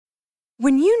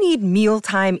When you need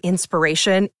mealtime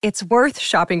inspiration, it's worth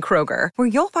shopping Kroger, where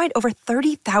you'll find over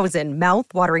 30,000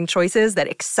 mouth-watering choices that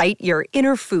excite your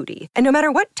inner foodie. And no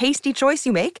matter what tasty choice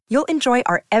you make, you'll enjoy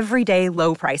our everyday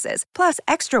low prices, plus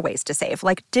extra ways to save,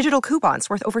 like digital coupons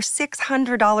worth over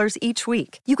 $600 each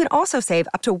week. You can also save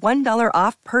up to $1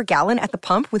 off per gallon at the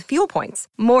pump with fuel points.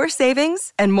 More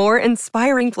savings and more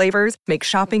inspiring flavors make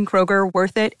shopping Kroger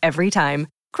worth it every time.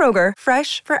 Kroger,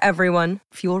 fresh for everyone.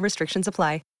 Fuel restrictions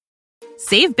apply.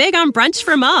 Save big on brunch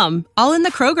for mom, all in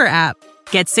the Kroger app.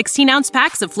 Get 16-ounce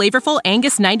packs of flavorful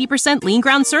Angus 90% lean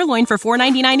ground sirloin for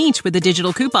 $4.99 each with a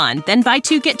digital coupon. Then buy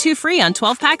 2, get 2 free on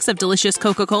 12 packs of delicious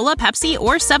Coca-Cola, Pepsi,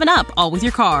 or 7-Up, all with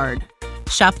your card.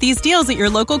 Shop these deals at your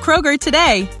local Kroger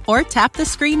today, or tap the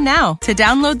screen now to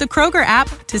download the Kroger app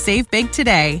to save big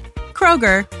today.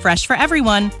 Kroger, fresh for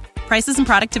everyone. Prices and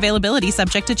product availability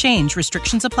subject to change.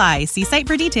 Restrictions apply. See site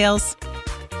for details.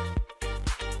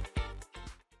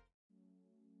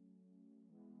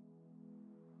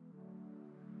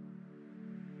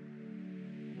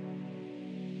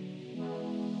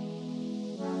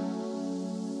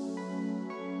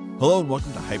 Hello and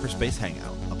welcome to Hyperspace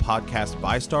Hangout, a podcast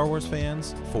by Star Wars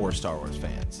fans for Star Wars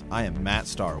fans. I am Matt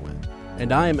Starwin.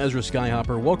 And I am Ezra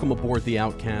Skyhopper. Welcome aboard The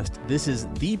Outcast. This is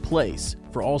the place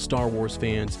for all Star Wars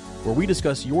fans where we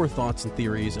discuss your thoughts and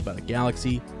theories about a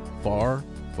galaxy far,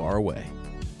 far away.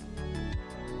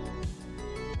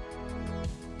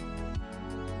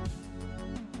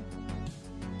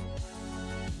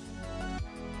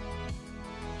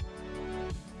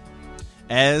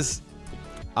 As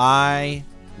I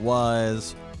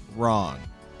was wrong.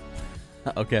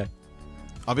 Okay.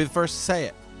 I'll be the first to say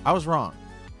it. I was wrong.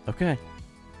 Okay.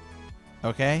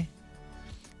 Okay?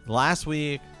 Last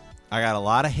week, I got a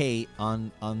lot of hate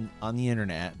on the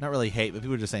internet. Not really hate, but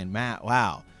people were just saying, Matt,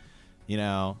 wow. You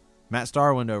know, Matt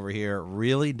Starwind over here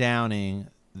really downing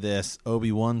this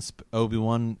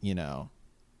Obi-Wan, you know,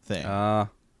 thing.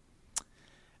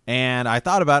 And I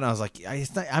thought about it, and I was like,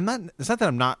 it's not that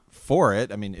I'm not for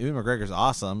it. I mean, Ewan McGregor's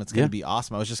awesome. It's going to be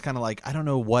awesome. I was just kind of like, I don't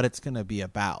know what it's going to be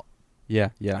about. Yeah.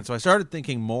 And so I started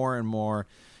thinking more and more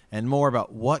and more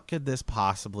about what could this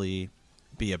possibly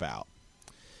be about.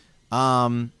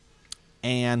 And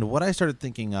what I started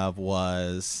thinking of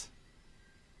was,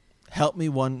 help me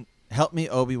Obi-Wan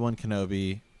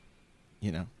Kenobi,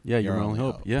 you know. Yeah, your only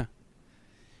hope. Yeah.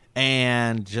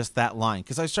 And just that line,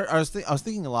 because I was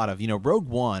thinking a lot of, you know, Rogue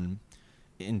One,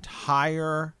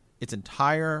 its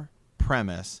entire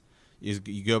premise is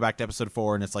you go back to episode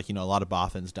 4 and it's like, you know, a lot of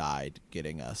Bothans died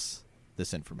getting us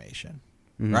this information,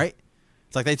 right?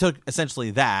 It's like they took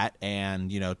essentially that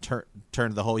and, you know,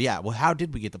 turned the whole, well, how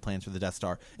did we get the plans for the Death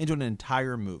Star into an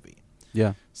entire movie?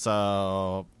 Yeah.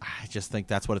 So I just think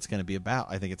that's what it's going to be about.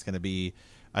 I think it's going to be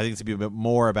a bit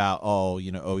more about,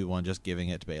 Obi-Wan just giving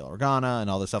it to Bail Organa and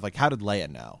all this stuff. Like, how did Leia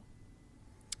know?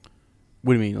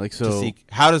 What do you mean? Like, so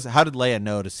how did Leia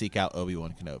know to seek out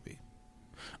Obi-Wan Kenobi?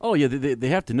 Oh yeah, they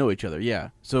have to know each other. Yeah.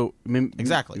 So I mean,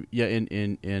 exactly. Yeah.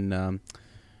 In Mon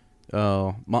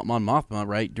Mothma,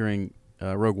 right, during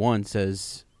Rogue One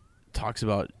talks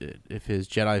about if his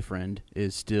Jedi friend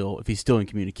if he's still in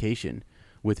communication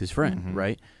with his friend,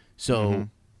 right? So.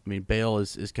 I mean, Bail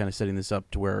is kind of setting this up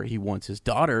to where he wants his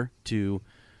daughter to.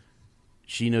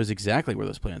 She knows exactly where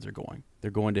those plans are going.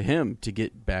 They're going to him to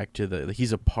get back to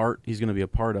he's going to be a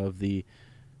part of the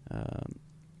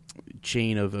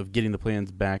chain of getting the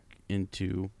plans back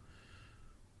into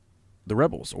the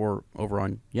Rebels or over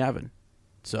on Yavin.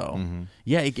 So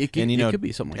it could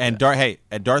be something like that.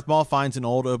 And Darth Maul finds an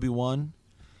old Obi-Wan.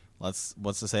 What's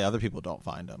to say other people don't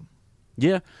find him?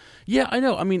 Yeah, I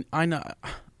know. I mean, I know.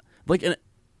 Like,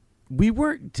 we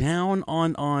weren't down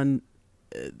on.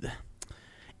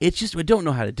 It's just we don't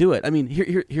know how to do it. I mean,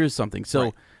 here's something.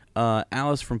 So,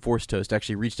 Alice from Force Toast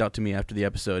actually reached out to me after the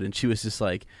episode, and she was just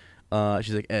like,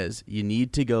 she's like, Ez, you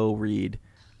need to go read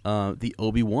the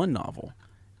Obi-Wan novel.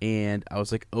 And I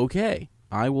was like, okay,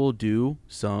 I will do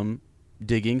some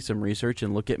digging, some research,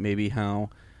 and look at maybe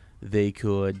how they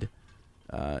could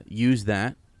use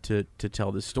that to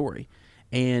tell this story.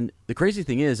 And the crazy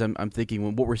thing is, I'm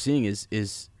thinking what we're seeing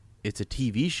is it's a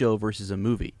TV show versus a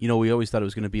movie. You know, we always thought it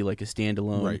was going to be like a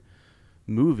standalone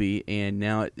movie, and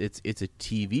now it's a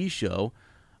TV show.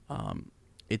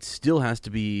 It still has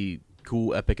to be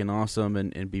cool, epic, and awesome,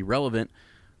 and be relevant.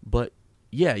 But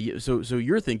yeah, so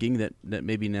you're thinking that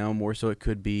maybe now more so it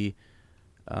could be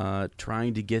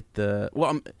trying to get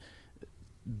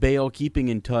Bail keeping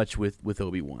in touch with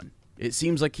Obi-Wan. It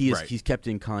seems like he's kept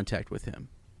in contact with him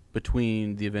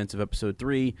between the events of Episode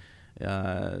 3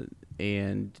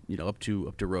 and up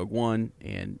to Rogue One,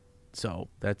 and so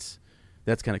that's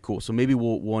that's kind of cool. So maybe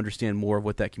we'll understand more of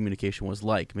what that communication was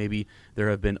like. Maybe there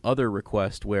have been other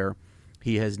requests where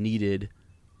he has needed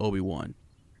Obi-Wan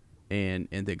and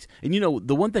things. And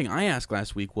the one thing I asked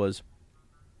last week was,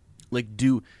 like,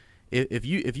 if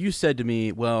you said to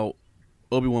me, well,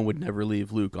 Obi-Wan would never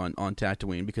leave Luke on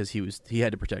Tatooine because he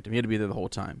had to protect him. He had to be there the whole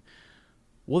time.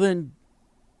 Well, then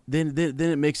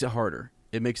it makes it harder.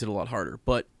 It makes it a lot harder.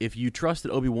 But if you trust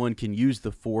that Obi-Wan can use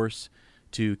the Force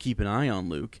to keep an eye on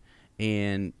Luke,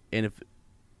 and if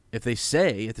they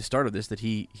say at the start of this that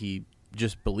he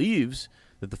just believes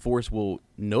that the Force will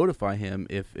notify him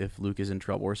if Luke is in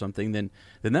trouble or something, then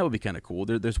that would be kind of cool.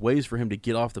 There's ways for him to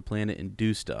get off the planet and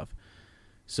do stuff.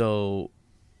 So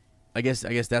I guess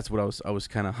that's what I was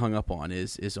kind of hung up on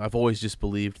is I've always just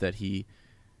believed that he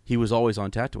was always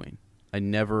on Tatooine. I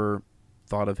never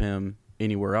thought of him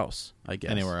anywhere else, I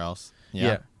guess. Anywhere else.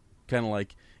 Yeah. Kind of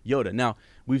like Yoda. Now,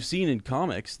 we've seen in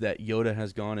comics that Yoda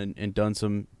has gone and done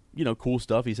some, cool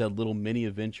stuff. He's had little mini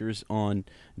adventures on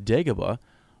Dagobah,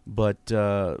 but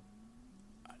I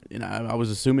was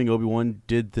assuming Obi-Wan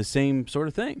did the same sort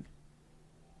of thing.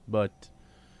 But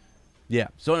yeah.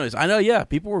 So anyways, I know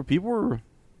people were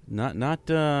not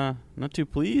too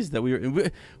pleased that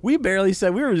we barely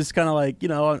said, we were just kind of like,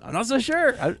 I'm not so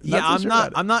sure.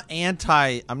 I'm not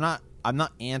anti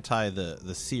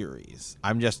the series.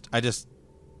 I just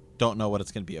don't know what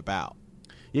it's going to be about.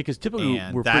 Yeah, because typically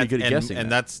we're pretty good at guessing.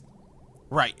 And that's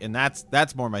right. And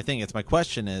that's more my thing. It's my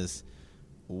question is,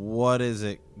 what is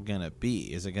it going to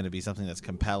be? Is it going to be something that's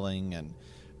compelling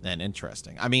and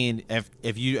interesting? I mean,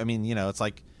 it's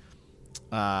like,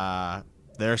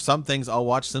 there are some things I'll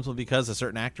watch simply because a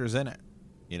certain actor's in it.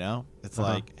 It's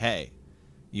like, hey,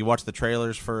 you watch the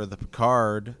trailers for the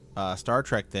Picard Star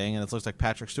Trek thing, and it looks like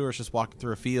Patrick Stewart's just walking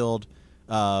through a field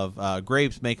of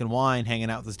grapes, making wine, hanging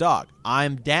out with his dog.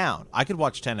 I'm down. I could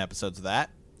watch 10 episodes of that.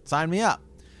 Sign me up.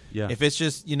 Yeah. If it's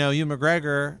just, Ewan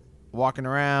McGregor walking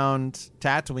around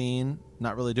Tatooine,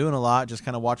 not really doing a lot, just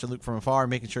kind of watching Luke from afar,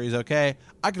 making sure he's okay,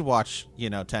 I could watch,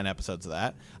 10 episodes of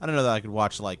that. I don't know that I could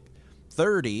watch,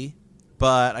 30,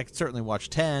 but I could certainly watch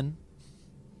 10.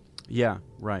 Yeah,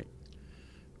 right.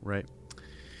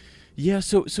 Yeah,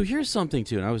 so here's something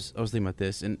too, and I was thinking about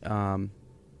this, and all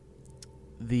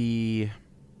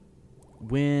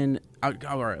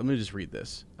right, let me just read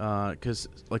this, because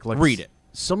read it.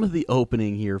 Some of the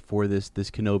opening here for this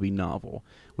Kenobi novel,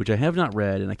 which I have not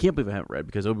read, and I can't believe I haven't read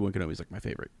because Obi-Wan Kenobi is like my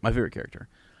favorite character.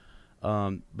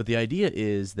 But the idea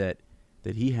is that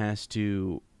he has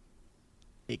to,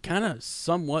 it kind of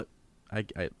somewhat,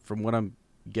 I from what I'm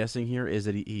guessing here, is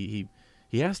that he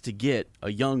has to get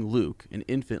a young Luke, an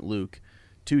infant Luke,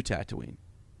 to Tatooine.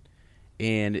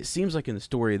 And it seems like in the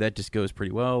story that just goes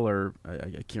pretty well, or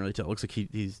I can't really tell. It looks like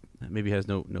he's maybe has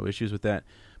no issues with that.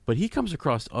 But he comes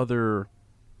across other,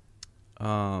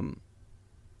 oh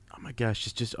my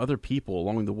gosh, just other people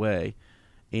along the way,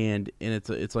 and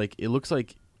it's like it looks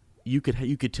like you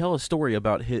could tell a story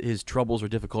about his troubles or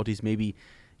difficulties, maybe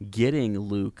getting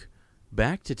Luke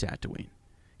back to Tatooine.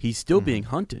 He's still being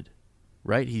hunted,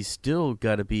 right? He's still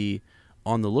got to be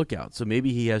on the lookout. So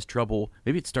maybe he has trouble.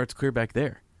 Maybe it starts clear back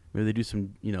there. Maybe they do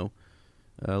some,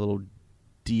 a little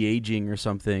de-aging or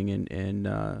something,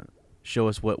 and show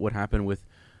us what happened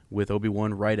with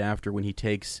Obi-Wan right after when he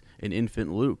takes an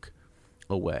infant Luke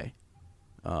away.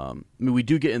 I mean, we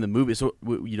do get in the movie. So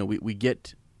we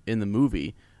get in the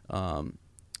movie.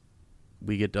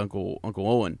 We get Uncle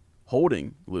Owen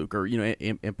holding Luke, or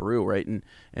Aunt Beru, right,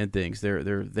 and things. They're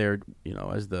there,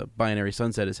 as the binary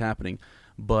sunset is happening.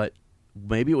 But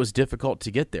maybe it was difficult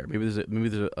to get there. Maybe there's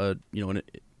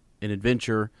an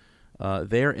adventure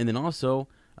there, and then also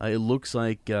it looks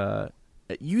like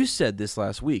you said this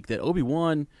last week that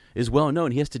Obi-Wan is well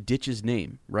known. He has to ditch his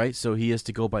name, right? So he has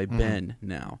to go by Ben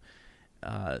now.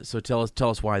 So tell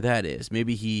us why that is.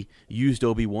 Maybe he used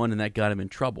Obi-Wan and that got him in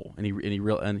trouble,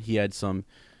 and he had some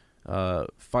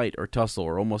fight or tussle,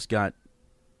 or almost got,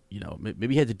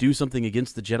 maybe he had to do something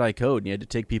against the Jedi Code, and he had to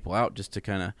take people out just to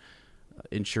kind of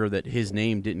ensure that his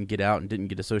name didn't get out and didn't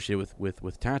get associated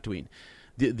with Tatooine.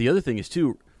 The other thing is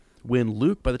too, by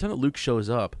the time that Luke shows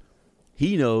up,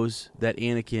 he knows that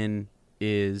Anakin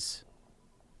is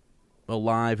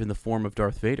alive in the form of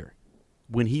Darth Vader.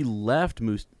 When he left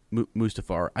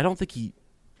Mustafar, I think he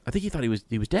thought he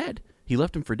was dead. He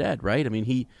left him for dead, right? I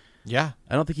mean, I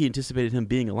don't think he anticipated him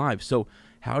being alive. So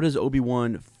how does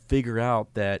Obi-Wan figure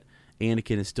out that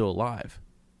Anakin is still alive?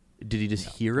 Did he just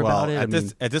hear about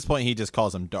it? At this point, he just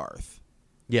calls him Darth.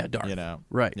 Yeah, Darth.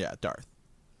 Right. Yeah, Darth.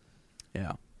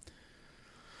 Yeah.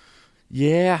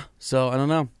 Yeah. So I don't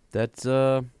know. That's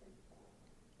that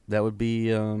would be.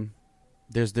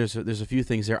 There's a few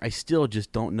things there. I still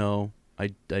just don't know.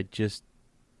 I just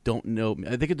don't know.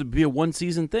 I think it'd be a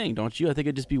 1-season thing, don't you? I think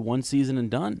it'd just be 1 season and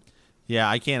done. Yeah,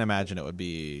 I can't imagine it would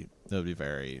be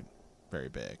very, very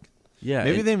big. Yeah,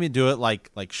 maybe they would do it like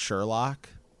Sherlock.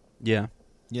 Yeah,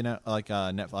 you know, like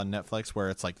on Netflix, where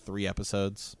it's like 3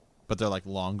 episodes, but they're like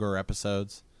longer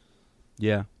episodes.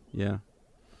 Yeah.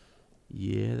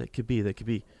 That could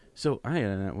be. So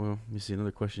well, let me see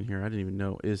another question here. I didn't even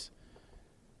know is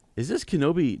this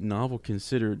Kenobi novel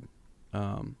considered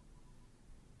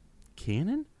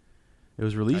canon? It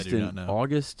was released in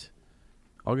August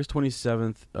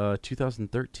 27th,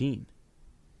 2013.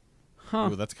 Huh.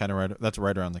 Ooh, that's kind of right. That's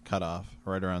right around the cutoff,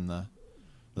 right around the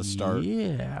start.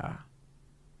 Yeah.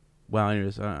 Well,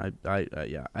 anyways, I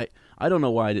don't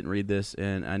know why I didn't read this,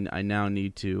 and I now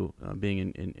need to,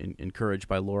 being encouraged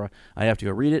by Laura, I have to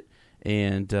go read it,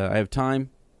 and I have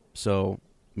time, so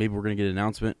maybe we're going to get an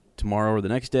announcement tomorrow or the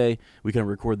next day. We can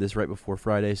record this right before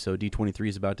Friday, so D23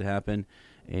 is about to happen,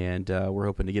 and we're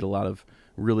hoping to get a lot of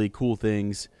really cool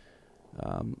things,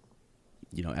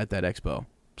 at that expo.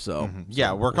 So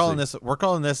yeah, we're calling this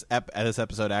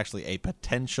episode actually a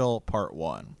potential part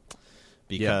 1.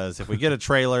 Because if we get a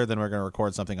trailer, then we're going to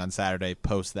record something on Saturday,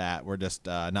 post that. We're just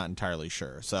not entirely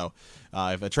sure. So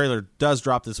if a trailer does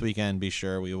drop this weekend, be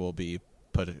sure we will be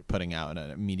putting out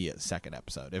an immediate second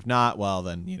episode. If not, well,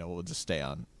 then we'll just stay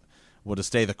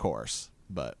the course.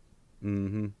 But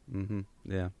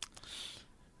yeah.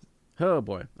 Oh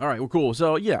boy. All right. Well, cool.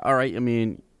 So yeah. All right. I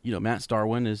mean, Matt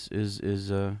Starwin is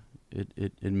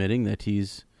admitting that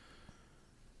he's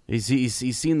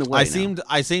seen the way.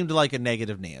 I seemed like a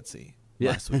negative Nancy.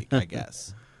 Last week, I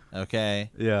guess. Okay.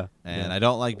 Yeah. And I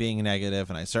don't like being negative,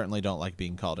 and I certainly don't like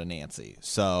being called a Nancy.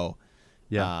 So,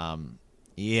 that's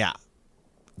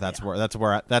where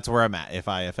I'm at. If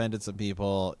I offended some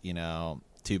people,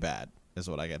 too bad is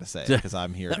what I got to say, because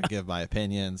I'm here to give my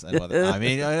opinions. And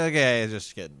okay,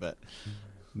 just kidding, but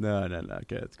no.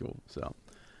 Okay, that's cool. So,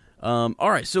 all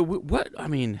right. So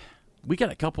we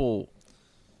got a couple.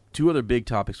 2 other big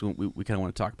topics we kind of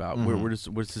want to talk about. We're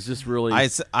just really.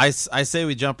 I say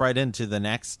we jump right into the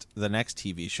next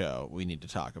TV show we need to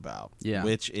talk about. Yeah.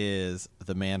 Which is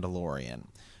The Mandalorian.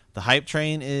 The hype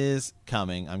train is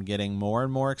coming. I'm getting more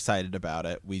and more excited about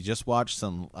it. We just watched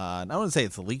some. I don't want to say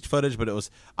it's leaked footage, but it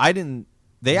was.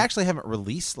 They actually haven't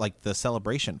released like the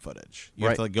celebration footage. You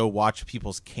have to go watch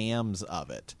people's cams of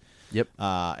it. Yep.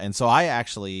 And so I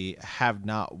actually have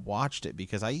not watched it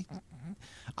because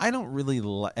I don't really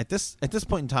at this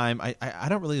point in time. I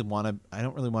don't really want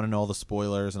to know all the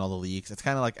spoilers and all the leaks. It's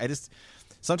kind of like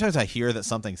sometimes I hear that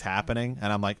something's happening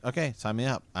and I'm like, okay, sign me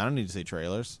up. I don't need to see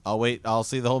trailers. I'll wait. I'll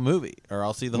see the whole movie or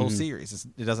I'll see the whole series.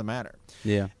 It doesn't matter.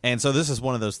 Yeah. And so this is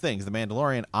one of those things. The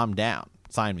Mandalorian. I'm down.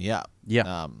 Sign me up.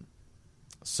 Yeah.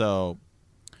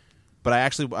 But I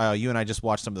actually, you and I just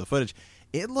watched some of the footage.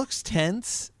 It looks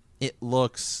tense. It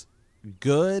looks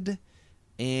good,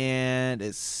 and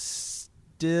it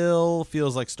still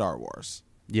feels like Star Wars.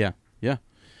 Yeah.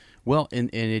 Well, and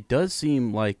it does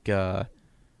seem like I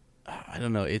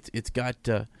don't know. It's got.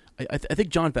 I think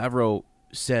Jon Favreau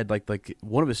said like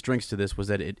one of his strengths to this was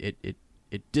that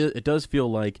it does feel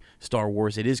like Star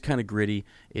Wars. It is kind of gritty.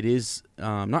 It is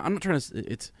I'm not trying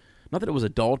to. It's not that it was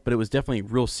adult, but it was definitely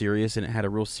real serious, and it had a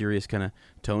real serious kind of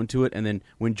tone to it. And then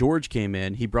when George came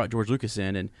in, he brought George Lucas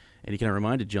in, and he kind of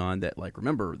reminded John that, like,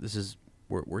 remember, this is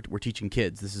we're teaching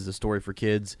kids. This is a story for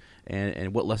kids,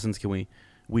 and what lessons can we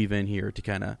weave in here to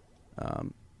kind of,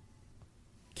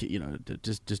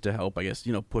 just to help, I guess,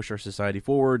 push our society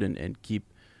forward and keep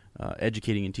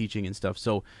educating and teaching and stuff.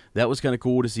 So that was kind of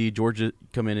cool to see George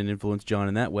come in and influence John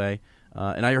in that way.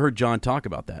 And I heard John talk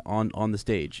about that on the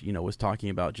stage. Was talking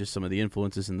about just some of the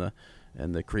influences in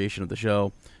the creation of the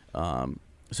show.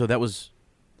 So that was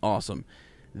awesome.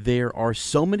 There are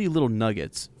so many little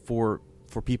nuggets for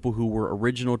people who were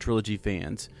original trilogy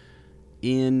fans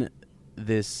in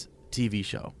this TV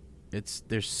show.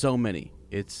 There's so many.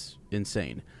 It's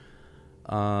insane.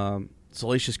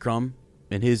 Salacious Crumb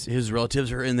and his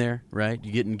relatives are in there, right?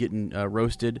 You getting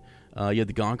roasted. You had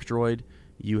the Gonk droid.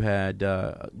 You had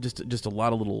just a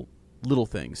lot of little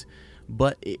things.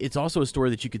 But it's also a story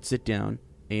that you could sit down,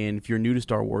 and if you're new to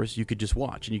Star Wars, you could just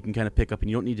watch, and you can kind of pick up, and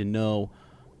you don't need to know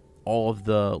all of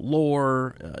the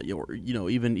lore, or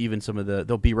even some of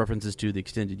there'll be references to the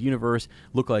extended universe.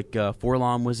 Look like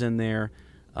Forlom was in there,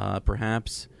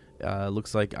 perhaps.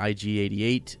 Looks like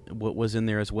IG-88 was in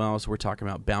there as well. So we're talking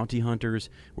about bounty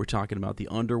hunters. We're talking about the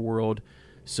underworld.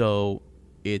 So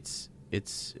it's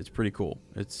pretty cool.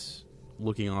 It's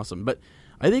looking awesome. But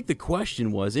I think the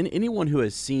question was, anyone who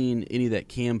has seen any of that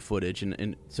cam footage,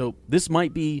 and so this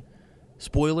might be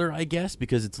spoiler, I guess,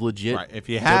 because it's legit. Right. If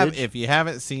you footage. haven't seen it, if you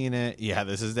haven't seen it,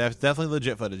 this is definitely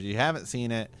legit footage. If you haven't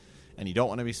seen it and you don't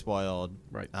want to be spoiled,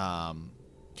 Right.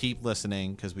 Keep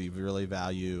listening because we really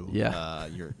value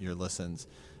your listens.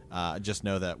 Just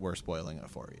know that we're spoiling it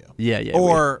for you. Yeah.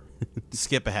 Or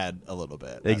skip ahead a little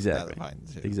bit. Exactly. That's fine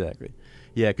too. Exactly.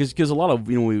 Yeah, because a lot of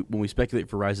when we speculate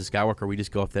for Rise of Skywalker, we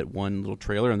just go off that one little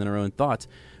trailer and then our own thoughts.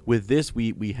 With this,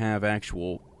 we have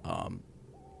actual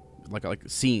like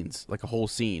scenes, like a whole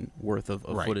scene worth of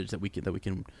Right. footage that we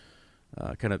can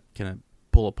kind of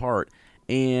pull apart.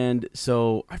 And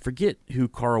so I forget who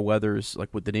Carl Weathers,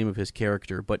 like what the name of his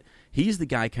character, but he's the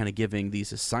guy kind of giving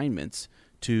these assignments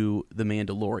to the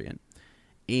Mandalorian,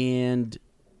 and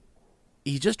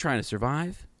he's just trying to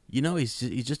survive. He's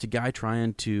just a guy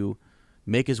trying to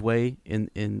make his way in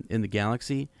the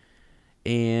galaxy,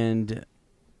 and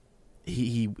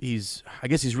he's I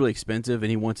guess he's really expensive, and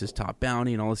he wants his top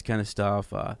bounty and all this kind of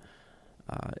stuff.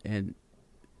 And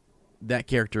that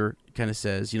character kind of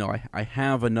says, I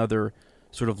have another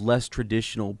sort of less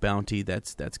traditional bounty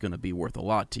that's going to be worth a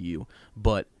lot to you,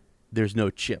 but there's no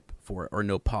chip for it or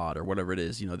no pod or whatever it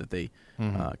is, that they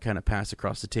kind of pass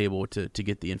across the table to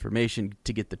get the information,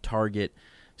 to get the target.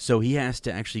 So he has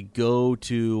to actually go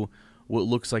to what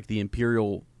looks like the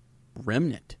Imperial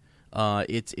remnant.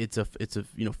 It's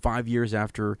 5 years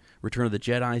after Return of the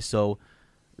Jedi, so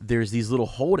there's these little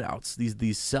holdouts,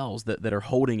 these cells that are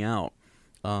holding out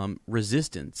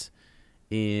resistance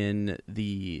in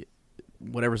the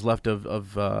whatever's left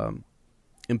of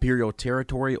Imperial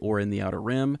territory or in the Outer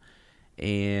Rim.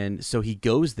 And so he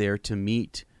goes there to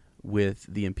meet with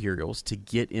the Imperials to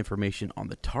get information on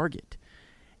the target.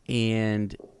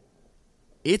 And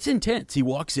it's intense. He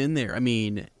walks in there.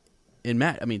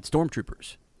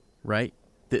 Stormtroopers, right?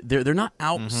 They're not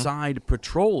outside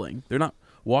patrolling. They're not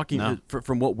walking. No.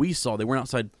 From what we saw, they weren't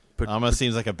outside. Almost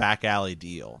seems like a back alley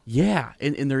deal. Yeah,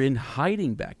 and they're in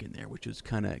hiding back in there, which is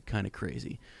kind of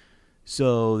crazy.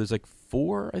 So there's like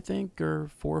 4 or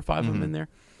 5 of them in there.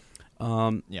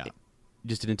 Yeah.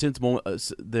 Just an intense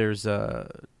moment. There's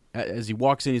as he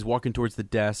walks in, he's walking towards the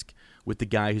desk with the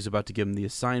guy who's about to give him the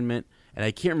assignment, and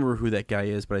I can't remember who that guy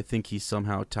is, but I think he's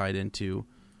somehow tied into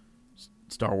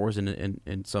Star Wars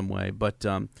in some way. But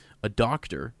a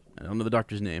doctor, I don't know the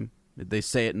doctor's name. They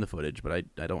say it in the footage, but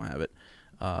I don't have it.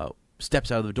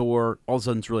 Steps out of the door. All of a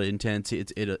sudden, it's really intense.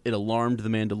 It alarmed the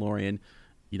Mandalorian.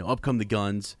 Up come the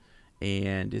guns,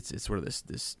 and it's sort of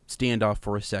this standoff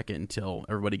for a second until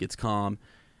everybody gets calm,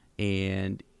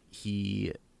 and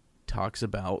he talks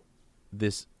about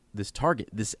this target.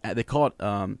 They call it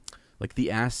like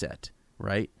the asset,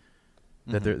 right?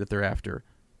 That they're after,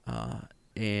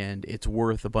 and it's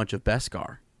worth a bunch of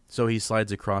Beskar. So he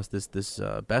slides across this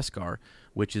Beskar,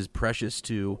 which is precious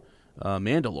to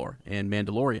Mandalore and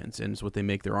Mandalorians, and it's what they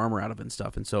make their armor out of and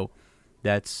stuff. And so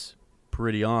that's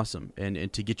pretty awesome.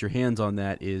 And to get your hands on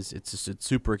that it's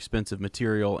super expensive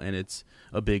material, and it's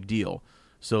a big deal.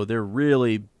 So they're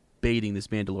really baiting this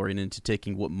Mandalorian into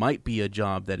taking what might be a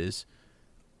job that is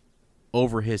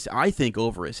over his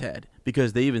head,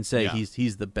 because they even say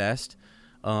he's the best.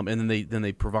 And then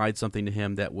they provide something to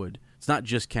him that would, it's not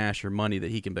just cash or money that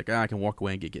he can be like, I can walk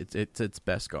away and get it's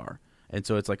Beskar. And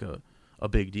so it's like a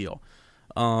big deal.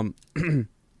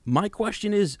 My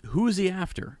question is, who is he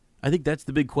after? I think that's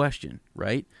the big question,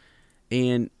 right?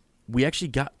 And we actually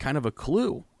got kind of a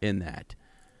clue in that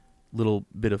little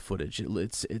bit of footage.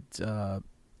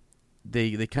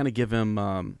 They kind of give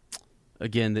him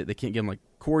again, they can't give him like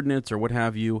coordinates or what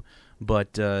have you,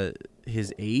 but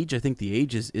his age, I think the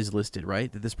age is listed,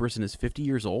 right? That this person is 50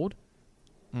 years old.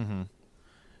 Mm-hmm.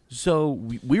 So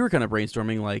we were kind of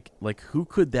brainstorming like who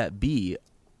could that be,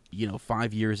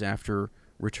 5 years after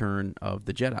Return of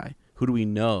the Jedi? Who do we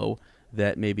know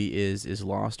that maybe is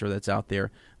lost or that's out there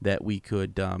that we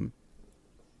could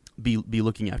be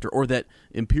looking after, or that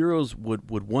Imperials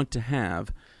would want to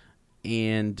have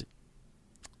and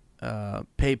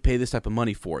pay this type of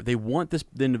money for? They want this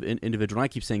individual, and I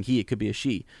keep saying he, it could be a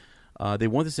she. They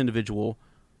want this individual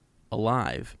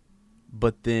alive,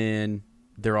 but then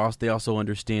they also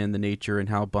understand the nature and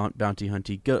how bounty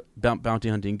hunting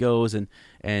goes, and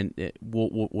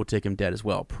we'll take him dead as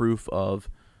well. Proof of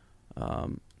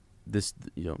this,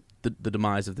 the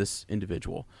demise of this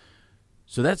individual.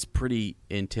 So that's pretty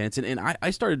intense, and I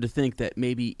started to think that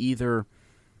maybe either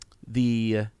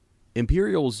the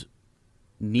Imperials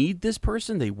need this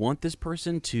person, they want this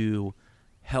person to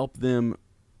help them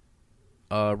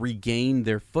regain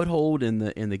their foothold in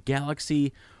the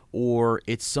galaxy, or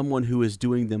it's someone who is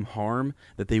doing them harm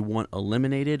that they want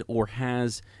eliminated, or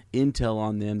has intel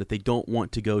on them that they don't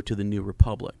want to go to the New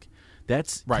Republic.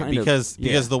 that's right kind because of,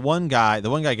 yeah. the one guy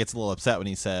gets a little upset when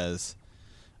he says,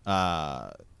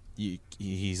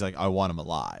 he's like, I want him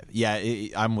alive. Yeah,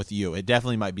 I'm with you. It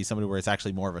definitely might be somebody where it's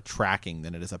actually more of a tracking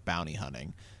than it is a bounty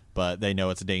hunting, but they know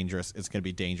it's dangerous. It's going to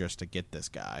be dangerous to get this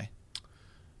guy.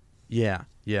 Yeah.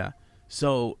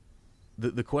 So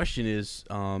the question is,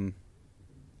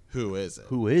 who is it?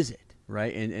 Who is it?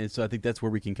 Right, and so I think that's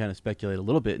where we can kind of speculate a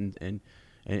little bit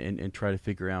and try to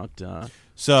figure out.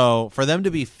 So for them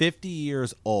to be 50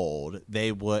 years old,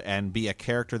 they would and be a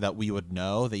character that we would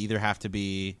know. They either have to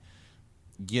be,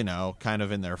 kind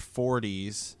of in their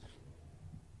 40s,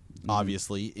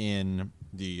 obviously in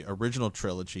the original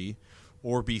trilogy,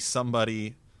 or be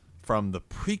somebody from the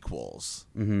prequels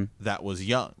that was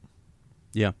young.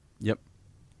 Yeah. Yep.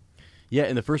 Yeah,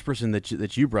 and the first person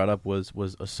that you brought up was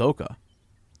Ahsoka,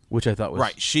 which I thought was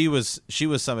right. She was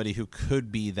somebody who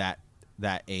could be that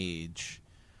age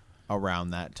around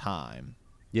that time.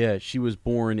 Yeah, she was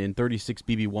born in 36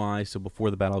 BBY, so before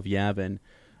the Battle of Yavin.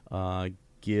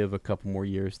 Give a couple more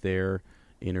years there,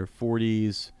 in her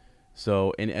 40s.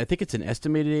 So, and I think it's an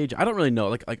estimated age. I don't really know.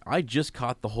 Like I just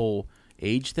caught the whole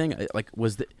age thing.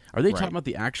 Are they talking about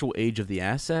the actual age of the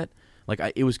asset?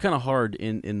 It was kind of hard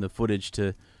in the footage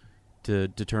to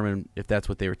determine if that's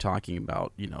what they were talking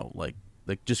about. Like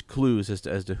just clues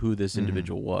as to who this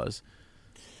individual was.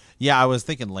 Yeah, I was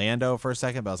thinking Lando for a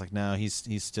second, but I was like, no,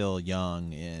 he's still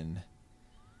young.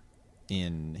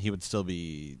 He would still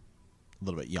be a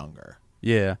little bit younger.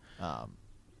 Yeah.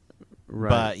 Right.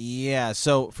 But yeah,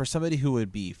 so for somebody who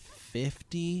would be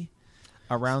 50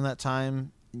 around that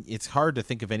time, it's hard to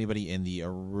think of anybody in the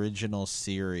original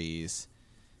series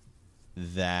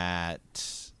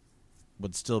that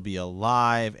would still be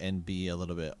alive and be a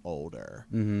little bit older.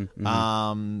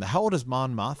 How old is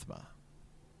Mon Mothma?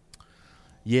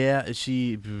 Yeah,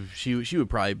 she would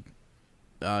probably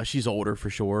she's older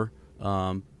for sure.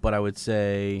 But I would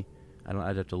say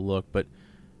I'd have to look, but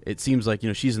it seems like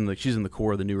she's in the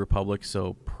core of the New Republic,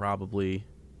 so probably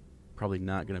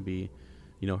not going to be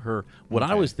her. What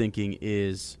I was thinking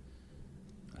is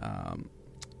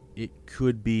it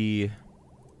could be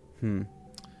let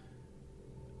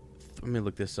me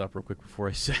look this up real quick before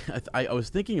I say. I was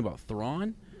thinking about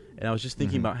Thrawn, and I was just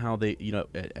thinking about how they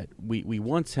we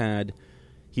once had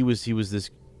he was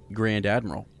this Grand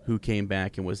Admiral who came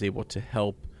back and was able to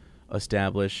help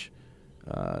establish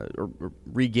or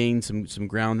regain some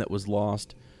ground that was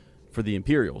lost for the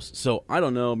Imperials. So I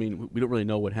don't know. I mean, we don't really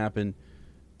know what happened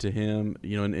to him.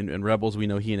 In Rebels, we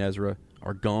know he and Ezra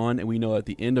are gone, and we know at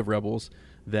the end of Rebels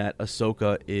that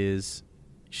Ahsoka is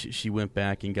she went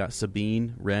back and got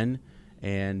Sabine Wren,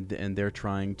 and they're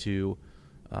trying to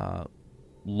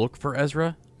look for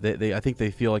Ezra. I think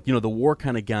they feel like the war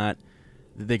kind of got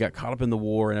caught up in the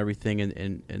war and everything,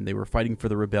 and they were fighting for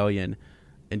the rebellion.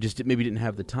 And just maybe didn't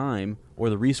have the time or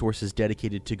the resources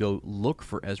dedicated to go look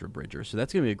for Ezra Bridger. So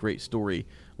that's going to be a great story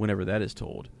whenever that is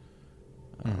told.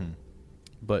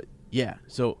 But yeah,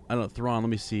 so I don't know, Thrawn. Let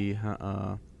me see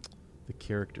how, the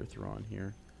character Thrawn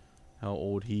here, how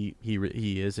old he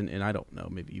is, and I don't know.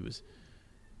 Maybe he was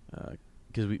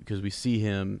because we see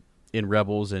him in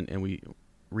Rebels and we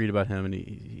read about him, and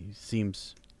he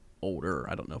seems older.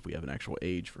 I don't know if we have an actual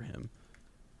age for him.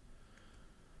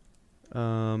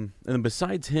 And then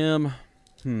besides him,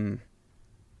 and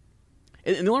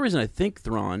the only reason I think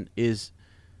Thrawn is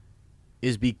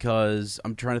because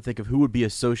I'm trying to think of who would be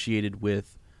associated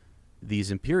with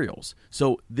these Imperials.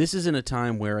 So this is in a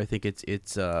time where I think it's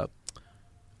the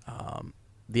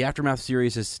Aftermath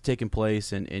series has taken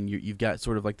place, and you've got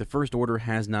sort of like the First Order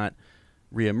has not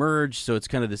reemerged, so it's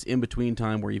kind of this in-between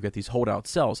time where you've got these holdout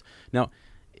cells. Now,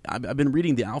 I've been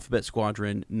reading the Alphabet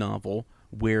Squadron novel,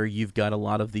 where you've got a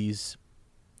lot of these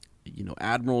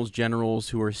admirals, generals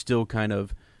who are still kind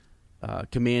of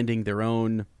commanding their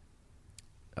own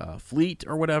fleet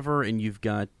or whatever, and you've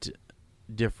got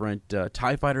different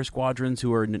TIE fighter squadrons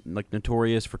who are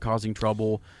notorious for causing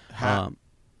trouble.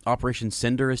 Operation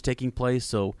Cinder is taking place,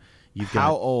 so you've got...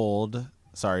 How old...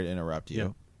 Sorry to interrupt you. Yeah.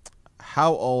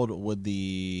 How old would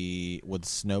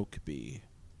Snoke be?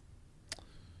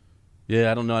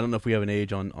 Yeah, I don't know. I don't know if we have an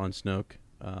age on Snoke.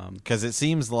 Because it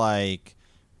seems like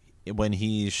when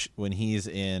he's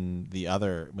in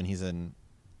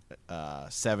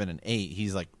 7 and 8,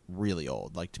 he's like really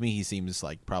old. Like to me, he seems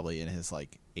like probably in his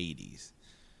like 80s.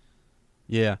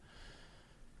 Yeah.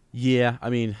 I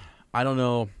mean, I don't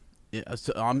know.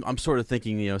 So I'm sort of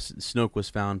thinking Snoke was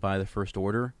found by the First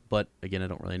Order, but again, I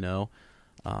don't really know.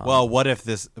 Well, what if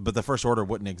but the First Order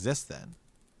wouldn't exist then?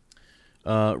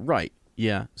 Right.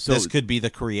 Yeah. So this could be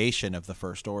the creation of the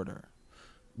First Order.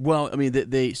 Well, I mean,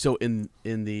 they so in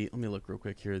the let me look real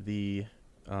quick here. The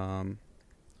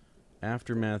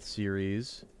Aftermath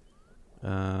series.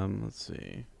 Let's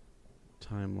see.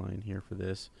 Timeline here for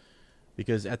this.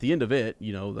 Because at the end of it,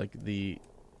 like the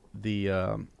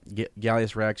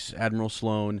Gallius Rax, Admiral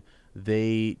Sloane,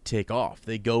 they take off.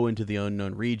 They go into the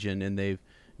unknown region, and they've,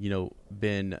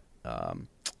 been,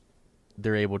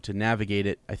 they're able to navigate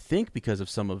it, I think because of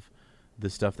some of the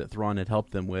stuff that Thrawn had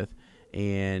helped them with,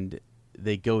 and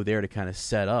they go there to kind of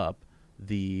set up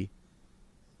this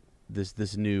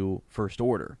new First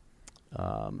Order.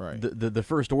 Right. The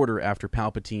First Order, after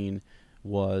Palpatine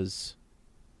was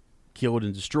killed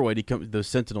and destroyed, those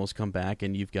Sentinels come back,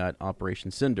 and you've got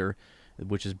Operation Cinder,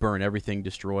 which is burn everything,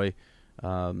 destroy.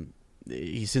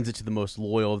 He sends it to the most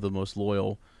loyal of the most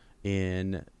loyal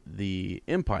in the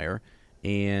Empire,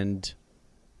 and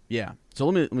yeah. So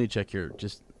let me check here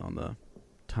just on the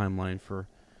timeline for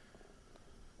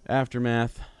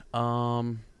Aftermath,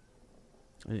 and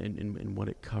what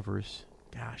it covers.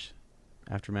 Gosh,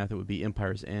 Aftermath, it would be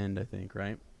Empire's End, I think,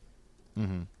 right?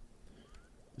 Mm-hmm.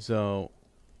 So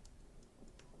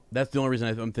that's the only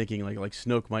reason I'm thinking like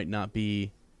Snoke might not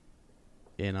be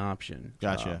an option.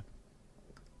 Gotcha.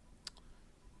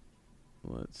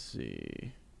 Let's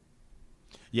see.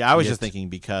 Yeah, I was just thinking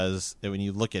because when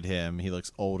you look at him, he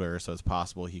looks older, so it's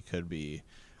possible he could be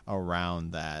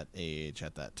around that age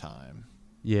at that time.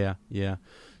 Yeah.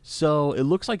 So it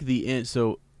looks like the end.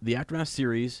 So the Aftermath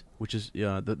series, which is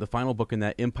the final book in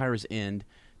that, Empire's End,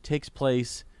 takes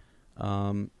place,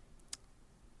 5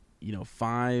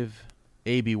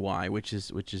 ABY, which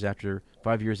is after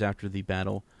 5 years after the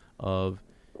Battle of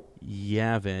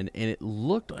Yavin, and it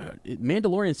looked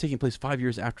Mandalorian's taking place 5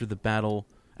 years after the battle,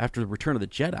 after the Return of the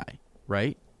Jedi,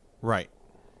 right? Right.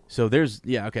 So there's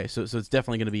okay. So it's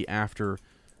definitely going to be after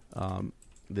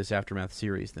this Aftermath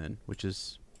series then, which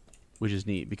is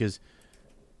neat because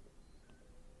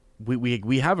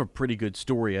we have a pretty good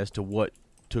story as to what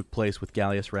took place with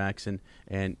Gallius Rax and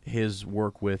his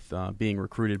work with being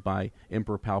recruited by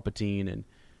Emperor Palpatine and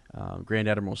Grand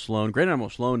Admiral Sloane. Grand Admiral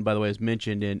Sloane, by the way, is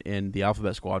mentioned in the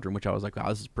Alphabet Squadron, which I was like, wow,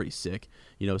 this is pretty sick.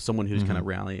 Someone who's kind of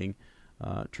rallying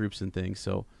troops and things.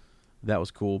 So that was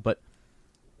cool. But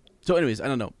so, anyways, I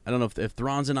don't know if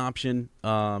Thrawn's an option.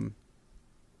 Like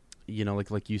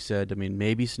you said, I mean,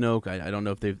 maybe Snoke. I don't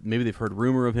know if they've heard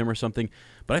rumor of him or something.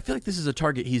 But I feel like this is a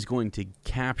target he's going to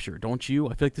capture, don't you?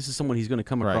 I feel like this is someone he's going to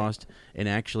come across and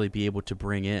actually be able to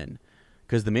bring in.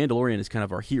 Because the Mandalorian is kind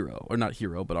of our hero, or not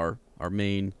hero, but our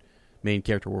main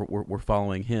character. We're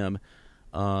following him.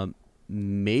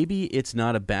 Maybe it's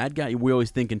not a bad guy. We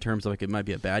always think in terms of like it might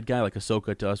be a bad guy. Like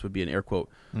Ahsoka to us would be an air quote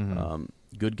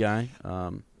good guy.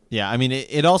 Yeah, I mean,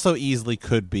 it also easily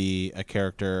could be a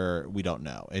character we don't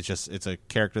know. It's a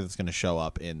character that's going to show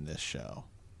up in this show.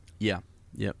 Yeah,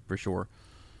 for sure.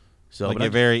 So like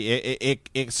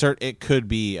it could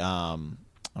be.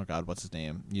 Oh God, what's his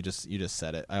name? You just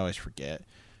said it. I always forget.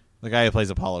 The guy who plays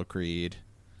Apollo Creed.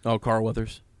 Oh, Carl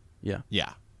Weathers. Yeah.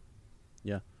 Yeah.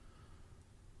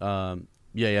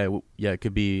 It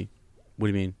could be. What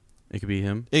do you mean? It could be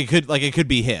him. It could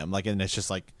be him. Like, and it's just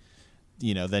like,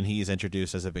 then he's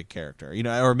introduced as a big character.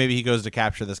 Or maybe he goes to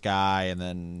capture this guy, and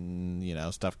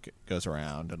then stuff goes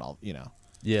around and all.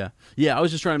 Yeah. I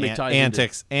was just trying to make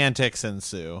antics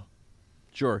ensue.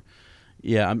 Sure.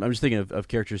 Yeah, I'm just thinking of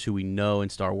characters who we know in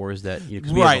Star Wars that we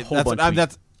right. have a whole bunch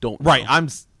that's don't right. know. I'm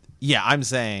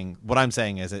saying what I'm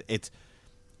saying is it's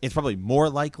probably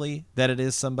more likely that it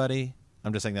is somebody.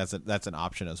 I'm just saying that's an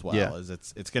option as well. Yeah. Is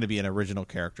it's going to be an original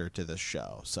character to this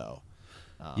show. So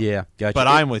yeah, gotcha. But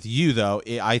I'm with you though.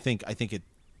 I think it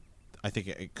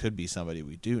could be somebody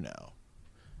we do know.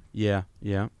 Yeah.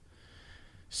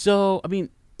 So I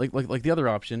mean, like the other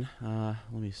option.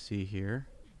 Let me see here.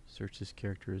 Search this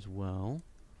character as well.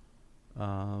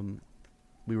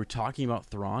 We were talking about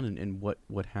Thrawn and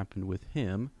what happened with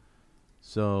him.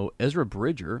 So Ezra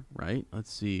Bridger, right?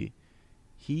 Let's see.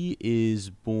 He is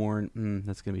born.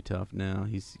 That's gonna be tough. Now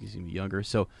he's gonna be younger.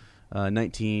 So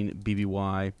 19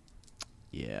 BBY.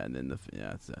 Yeah, and then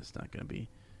that's not gonna be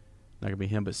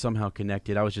him, but somehow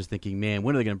connected. I was just thinking, man,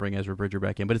 when are they gonna bring Ezra Bridger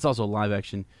back in? But it's also a live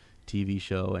action TV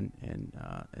show and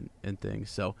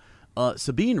things. So.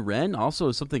 Sabine Wren also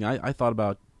is something I thought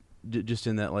about just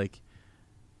in that, like,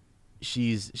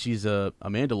 she's a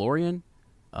Mandalorian.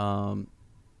 It'd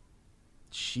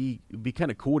be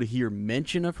kind of cool to hear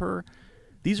mention of her.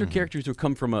 These are characters who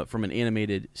come from an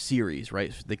animated series,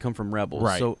 right? They come from Rebels,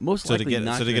 right? So most likely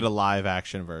to get a live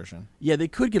action version. Yeah, they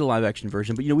could get a live action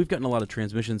version, but we've gotten a lot of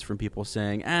transmissions from people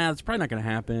saying, it's probably not going to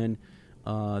happen.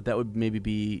 That would maybe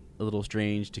be a little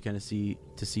strange to kind of see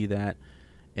that,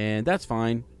 and that's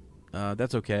fine.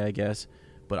 That's okay, I guess.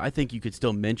 But I think you could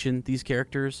still mention these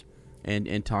characters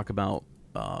and talk about,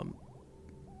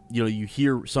 you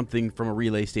hear something from a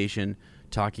relay station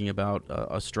talking about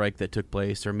a strike that took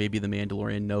place, or maybe the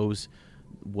Mandalorian knows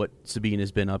what Sabine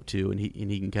has been up to, and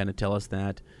he can kind of tell us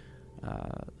that.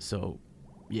 So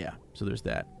there's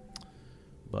that.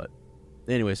 But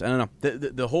anyways, I don't know.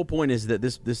 The whole point is that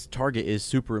this target is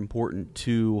super important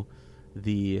to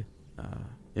the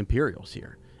Imperials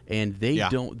here, and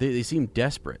they seem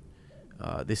desperate.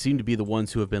 They seem to be the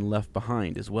ones who have been left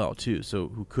behind as well too, so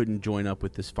who couldn't join up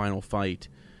with this final fight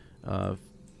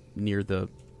near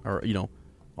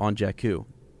on Jakku,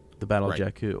 the Battle of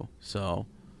Jakku. So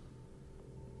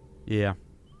yeah,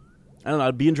 I don't know.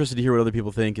 I'd be interested to hear what other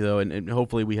people think, though, and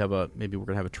hopefully maybe we're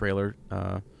gonna have a trailer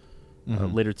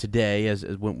later today, as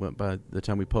by the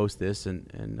time we post this,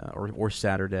 or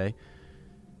Saturday.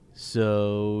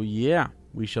 So yeah,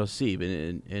 we shall see,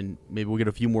 and maybe we'll get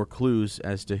a few more clues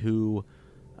as to who.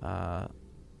 I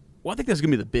think that's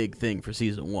gonna be the big thing for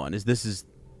season 1.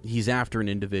 He's after an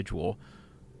individual.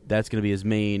 That's going to be his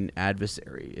main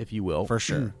adversary, if you will, for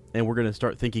sure. And we're going to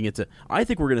start thinking I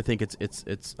think we're going to think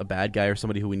it's a bad guy or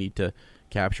somebody who we need to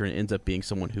capture, and it ends up being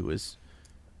someone who is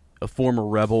a former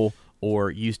rebel or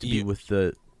used to be with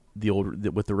the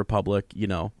Republic. You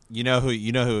know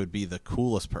who would be the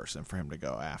coolest person for him to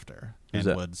go after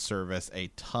would service a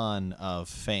ton of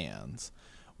fans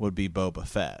would be Boba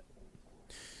Fett.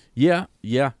 Yeah,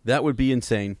 that would be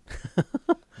insane.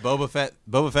 Boba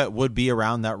Fett would be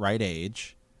around that right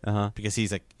age. Because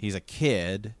he's a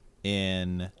kid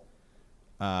in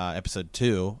episode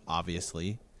 2,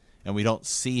 obviously, and we don't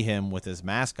see him with his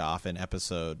mask off in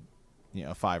episode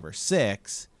 5 or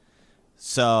 6.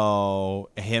 So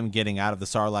him getting out of the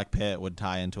Sarlacc pit would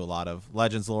tie into a lot of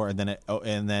Legends lore, and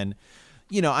then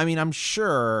I'm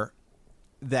sure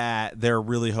that they're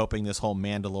really hoping this whole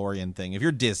Mandalorian thing. If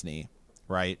you're Disney,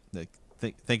 right?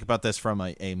 Think about this from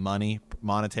a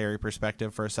monetary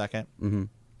perspective for a second. Mm-hmm.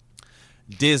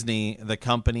 Disney, the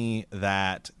company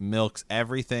that milks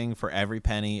everything for every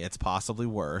penny it's possibly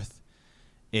worth.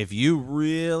 If you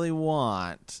really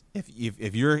want,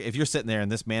 if you're sitting there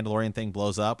and this Mandalorian thing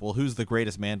blows up, well, who's the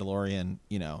greatest Mandalorian,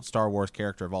 Star Wars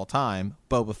character of all time?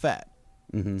 Boba Fett.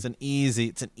 Mm-hmm.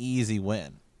 It's an easy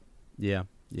win. Yeah.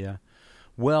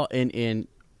 Well, and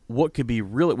what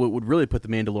would really put the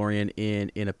Mandalorian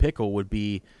in a pickle would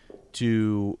be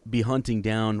to be hunting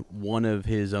down one of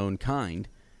his own kind.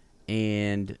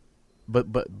 And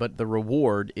but the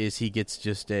reward is he gets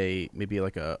just maybe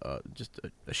a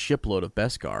shipload of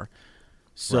Beskar.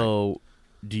 So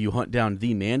do you hunt down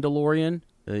the Mandalorian,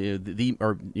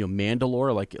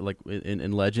 Mandalore, like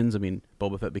in Legends? I mean,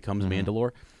 Boba Fett becomes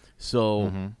Mandalore,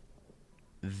 so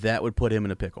that would put him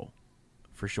in a pickle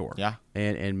for sure. Yeah,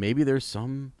 and maybe there's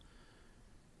some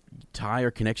tie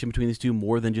or connection between these two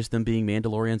more than just them being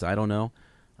Mandalorians. I don't know.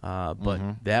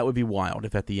 But that would be wild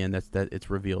if at the end that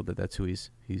it's revealed that that's who he's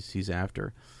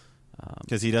after.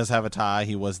 Because he does have a tie.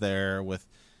 He was there with,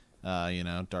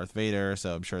 Darth Vader.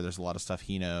 So I'm sure there's a lot of stuff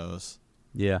he knows.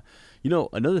 Yeah,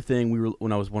 another thing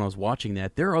when I was watching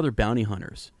that, there are other bounty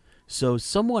hunters. So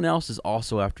someone else is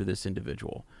also after this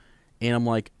individual, and I'm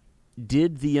like,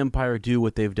 did the Empire do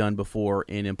what they've done before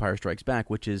in Empire Strikes Back,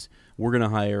 which is we're gonna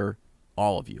hire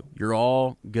all of you. You're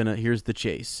all here's the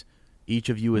chase. Each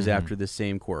of you is after the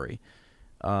same quarry.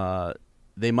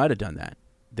 They might have done that.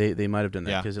 They might have done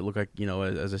that because it looked like,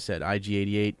 as I said,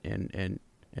 IG-88 and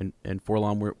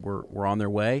Forlom were on their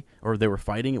way, or they were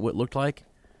fighting at what looked like.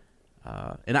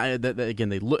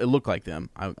 It looked like them.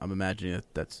 I'm imagining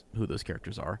that's who those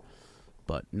characters are,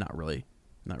 but not really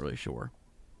sure.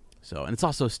 So, and it's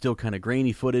also still kind of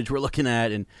grainy footage we're looking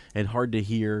at and hard to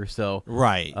hear. So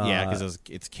right, because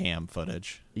it's cam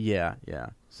footage. Yeah.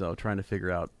 So trying to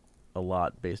figure out a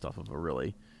lot based off of a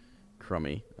really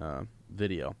crummy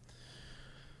video.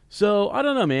 So I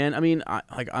don't know, man. I mean,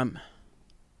 I'm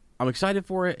excited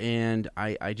for it, and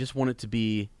I just want it to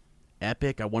be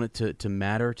epic. I want it to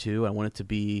matter too. I want it to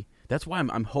be. That's why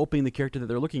I'm hoping the character that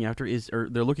they're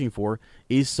looking for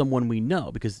is someone we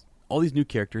know, because all these new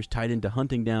characters tied into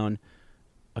hunting down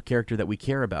a character that we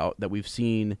care about, that we've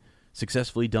seen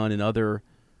successfully done in other.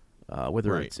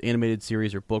 Whether it's animated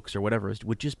series or books or whatever, it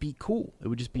would just be cool. It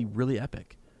would just be really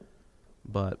epic.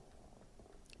 But,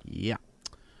 yeah.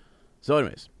 So,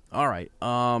 anyways, all right.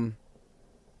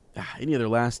 Any other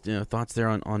last thoughts there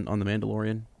on the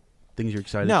Mandalorian? Things you're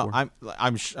excited for? No,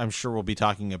 I'm sure we'll be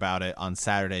talking about it on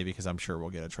Saturday, because I'm sure we'll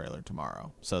get a trailer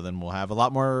tomorrow. So then we'll have a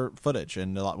lot more footage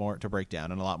and a lot more to break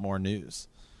down and a lot more news.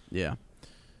 Yeah.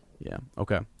 Yeah.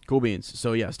 Okay. Cool beans.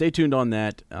 So yeah, stay tuned on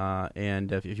that.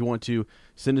 And if you want to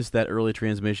send us that early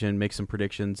transmission, make some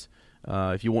predictions.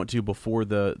 If you want to before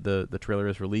the trailer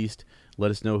is released, let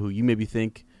us know who you maybe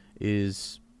think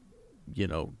is,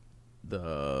 who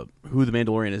the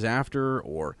Mandalorian is after,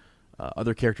 or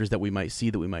other characters that we might see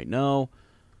that we might know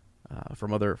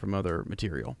from other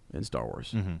material in Star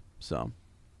Wars. Mm-hmm. So,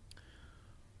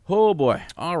 oh boy.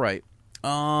 All right.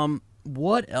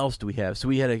 What else do we have? So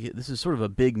we had this is sort of a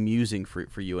big musing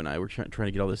for you and I. We're trying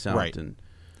to get all this out, right. And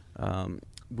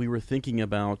we were thinking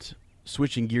about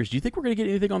switching gears. Do you think we're going to get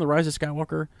anything on the Rise of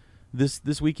Skywalker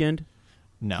this weekend?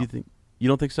 No. You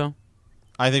don't think so?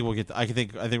 I think we'll get. I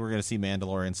think we're going to see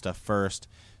Mandalorian stuff first.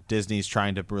 Disney's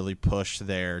trying to really push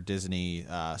their Disney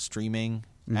streaming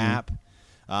app.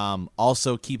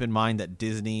 Also, keep in mind that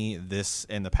Disney,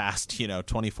 in the past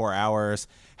 24 hours,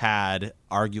 had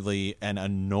arguably an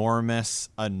enormous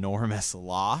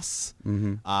loss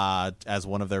as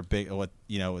one of their big.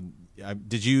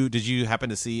 Did you happen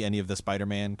to see any of the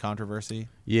Spider-Man controversy?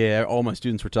 Yeah, all my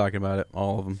students were talking about it.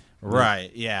 All of them.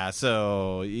 Right. Yeah.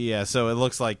 So it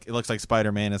looks like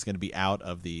Spider-Man is going to be out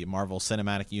of the Marvel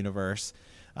Cinematic Universe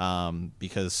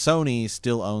because Sony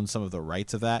still owns some of the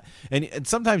rights of that, and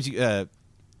sometimes you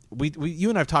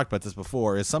and I've talked about this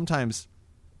before. Is sometimes,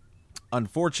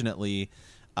 unfortunately,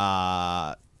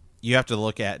 you have to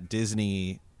look at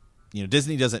Disney.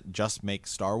 Disney doesn't just make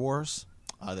Star Wars.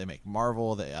 They make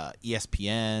Marvel,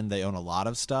 ESPN. They own a lot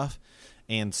of stuff,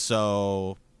 and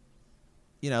so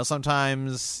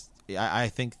sometimes I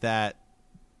think that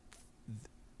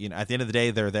at the end of the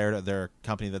day they're a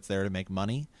company that's there to make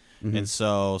money, and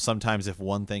so sometimes if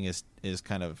one thing is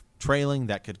kind of trailing,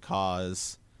 that could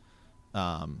cause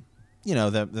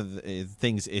the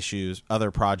things issues,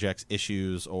 other projects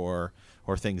issues, or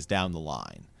things down the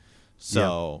line.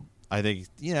 So. Yeah. I think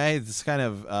it's kind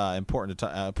of important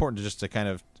to kind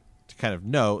of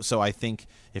know. So I think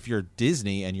if you're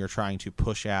Disney and you're trying to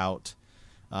push out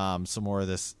some more of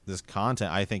this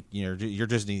content, I think your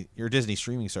Disney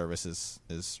streaming service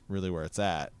is really where it's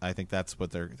at. I think that's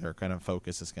what their kind of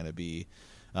focus is going to be,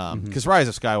 because Rise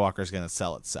of Skywalker is going to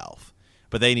sell itself,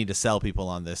 but they need to sell people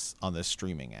on this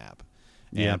streaming app.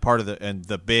 Yeah. And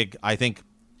the big, I think.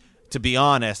 To be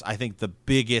honest, I think the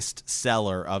biggest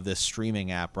seller of this streaming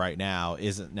app right now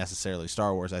isn't necessarily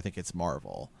Star Wars. I think it's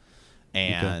Marvel,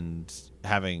 and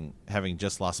having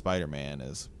just lost Spider-Man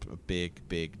is a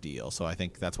big deal. So I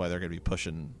think that's why they're going to be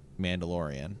pushing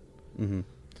Mandalorian. Mm-hmm.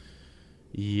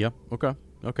 Yep.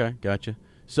 Okay. Gotcha.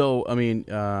 So I mean,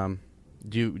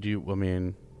 do you? I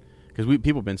mean, because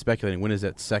people have been speculating, when is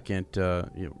that second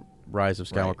Rise of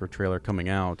Skywalker trailer coming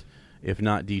out? If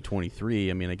not D23,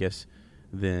 I mean, I guess.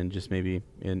 Then just maybe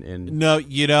in No,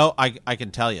 I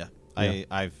can tell you. Yeah.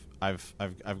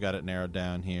 I've got it narrowed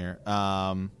down here.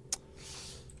 I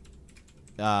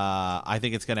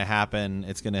think it's going to happen.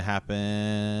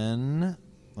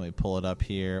 Let me pull it up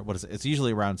here. What is it? It's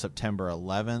usually around September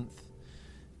 11th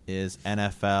is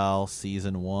NFL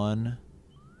season 1.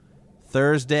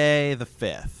 Thursday the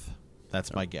 5th.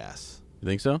 That's my guess. You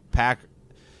think so?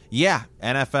 Yeah,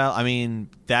 NFL. I mean,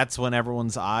 that's when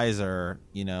everyone's eyes are,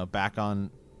 back on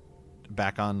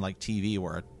like TV,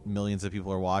 where millions of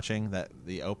people are watching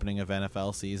the opening of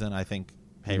NFL season. I think,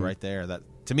 right there, that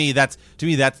to me that's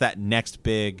that next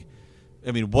big.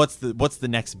 I mean, what's the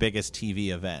next biggest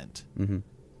TV event? Mm-hmm.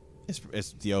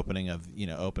 It's the opening of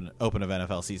open of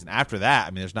NFL season. After that,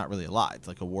 I mean, there's not really a lot. It's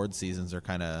like award seasons are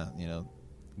kind of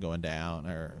going down,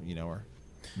 or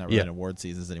not really in award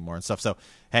seasons anymore and stuff. So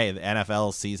hey, the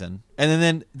NFL season, and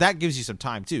then that gives you some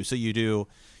time too. So you do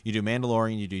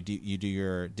Mandalorian, you do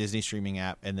your Disney streaming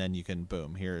app, and then you can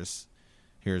boom. Here's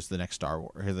the next Star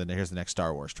Wars. Here's the next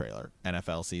Star Wars trailer.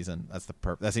 NFL season.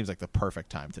 That seems like the perfect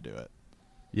time to do it.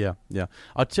 Yeah.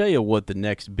 I'll tell you what the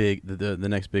next the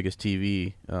next biggest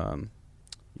TV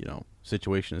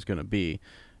situation is going to be.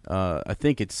 I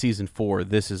think it's season 4.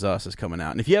 This Is Us is coming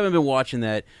out, and if you haven't been watching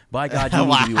that, by God, you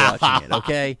need to be watching it.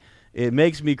 Okay, it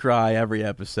makes me cry every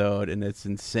episode, and it's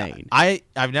insane.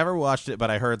 I've never watched it,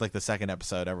 but I heard like the second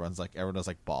episode, everyone was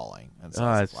like bawling, and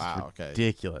so it's wow,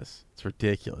 ridiculous. It's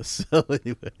ridiculous. So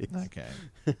anyways, okay,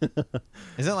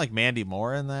 isn't like Mandy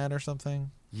Moore in that or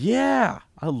something? Yeah,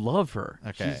 I love her.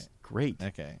 Okay, she's great.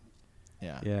 Okay,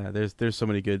 yeah. There's so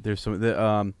many good. There's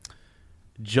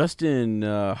Justin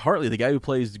Hartley, the guy who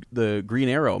plays the Green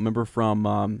Arrow, remember from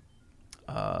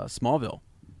Smallville,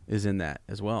 is in that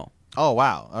as well. Oh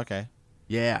wow! Okay.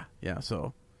 Yeah.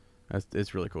 So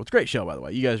it's really cool. It's a great show, by the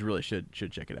way. You guys really should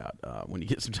check it out when you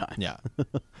get some time. Yeah.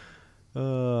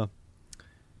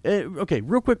 Okay,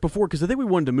 real quick before, because I think we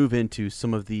wanted to move into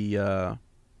some of the.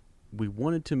 We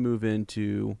wanted to move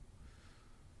into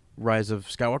Rise of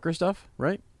Skywalker stuff,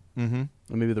 right? Mm-hmm. And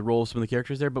maybe the role of some of the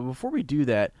characters there. But before we do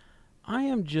that, I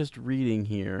am just reading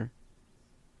here.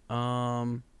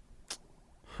 Okay.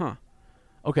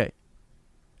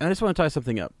 And I just want to tie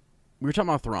something up. We were talking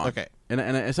about Thrawn. Okay. And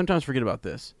I sometimes forget about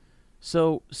this.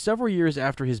 So, several years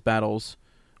after his battles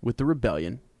with the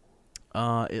Rebellion,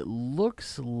 it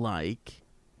looks like...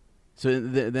 So,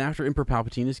 after Emperor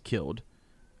Palpatine is killed,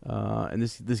 and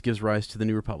this gives rise to the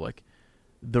New Republic,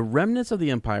 the remnants of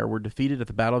the Empire were defeated at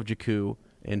the Battle of Jakku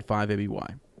in 5 ABY.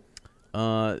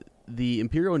 The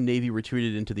Imperial Navy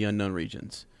retreated into the unknown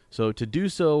regions. So to do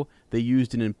so, they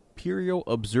used an Imperial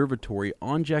observatory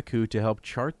on Jakku to help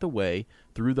chart the way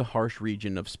through the harsh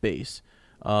region of space.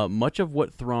 Much of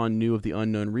what Thrawn knew of the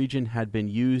unknown region had been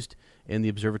used in the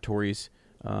observatories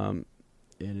and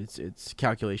its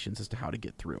calculations as to how to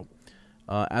get through.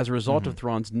 As a result of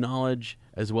Thrawn's knowledge,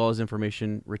 as well as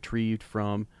information retrieved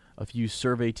from a few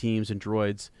survey teams and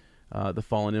droids, the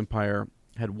Fallen Empire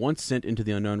had once sent into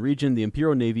the unknown region, the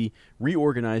Imperial Navy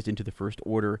reorganized into the First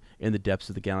Order in the depths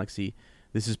of the galaxy.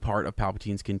 This is part of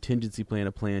Palpatine's contingency plan,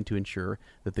 a plan to ensure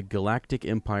that the Galactic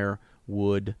Empire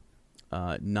would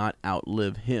not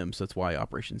outlive him. So that's why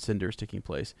Operation Cinder is taking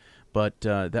place. But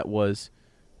that was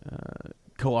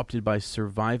co-opted by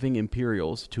surviving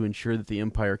Imperials to ensure that the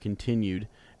Empire continued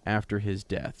after his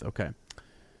death. Okay.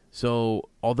 So,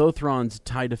 although Thrawn's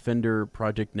TIE Defender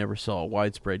project never saw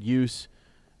widespread use,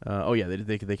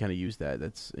 they kind of used that.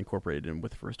 That's incorporated in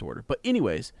with First Order. But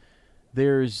anyways,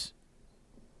 because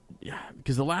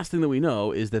the last thing that we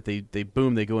know is that they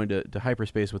go into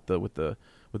hyperspace with the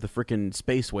frickin'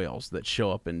 space whales that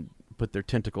show up and put their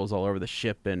tentacles all over the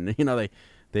ship, and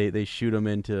they shoot them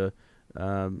into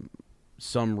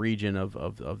some region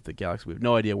of the galaxy. We have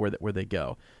no idea where they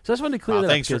go. So I just wanted to clear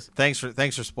that up.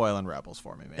 Thanks for spoiling Rebels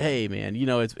for me, man. Hey, man,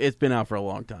 it's been out for a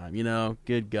long time.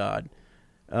 Good God.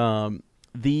 But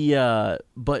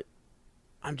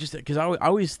I'm just because I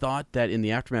always thought that in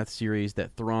the Aftermath series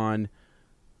that Thrawn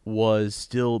was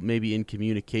still maybe in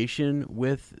communication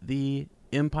with the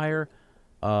Empire.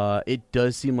 It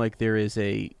does seem like there is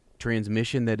a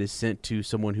transmission that is sent to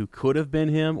someone who could have been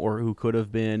him or who could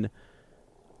have been,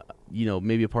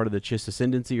 maybe a part of the Chiss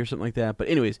Ascendancy or something like that. But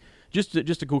anyways, just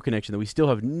a cool connection that we still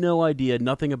have no idea,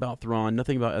 nothing about Thrawn,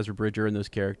 nothing about Ezra Bridger and those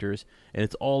characters, and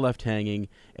it's all left hanging.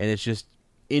 And it's just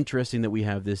interesting that we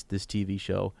have this TV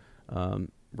show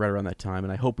right around that time,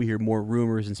 and I hope we hear more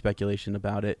rumors and speculation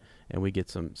about it, and we get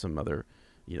some other,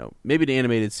 maybe the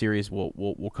animated series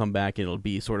will come back and it'll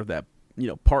be sort of that,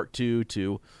 part 2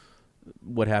 to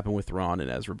what happened with Thrawn and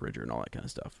Ezra Bridger and all that kind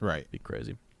of stuff. Right. Be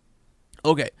crazy.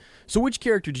 Okay, so which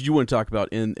character did you want to talk about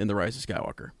in The Rise of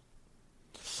Skywalker?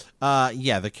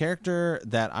 The character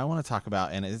that I want to talk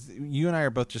about, and you and I are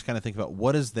both just kind of thinking about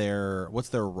what's their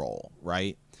role,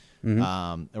 right? Mm-hmm.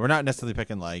 And we're not necessarily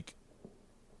picking like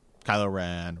Kylo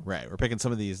Ren, Rey. We're picking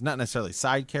some of these, not necessarily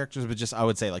side characters, but just I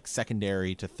would say like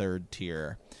secondary to third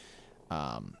tier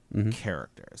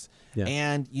characters. Yeah.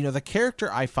 And the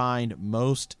character I find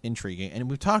most intriguing, and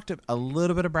we've talked a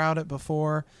little bit about it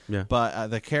before, but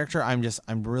the character I'm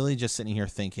really just sitting here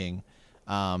thinking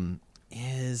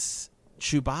is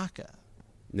Chewbacca.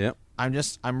 Yep.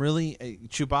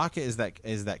 Chewbacca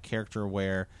is that character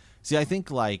where, I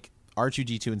think like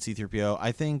R2-D2 and C-3PO,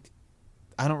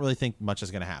 I don't really think much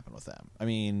is going to happen with them. I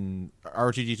mean,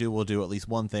 R2-D2 will do at least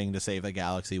one thing to save the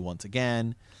galaxy once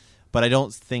again, but I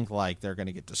don't think like they're going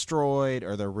to get destroyed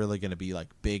or they're really going to be like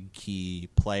big key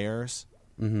players.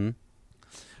 Mm-hmm.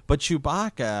 But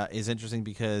Chewbacca is interesting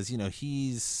because he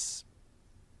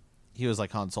was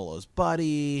like Han Solo's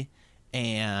buddy,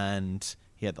 and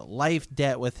he had the life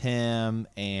debt with him,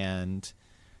 and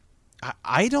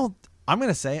I don't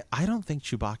think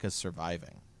Chewbacca's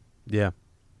surviving. Yeah.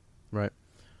 Right.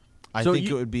 I think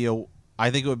it would be a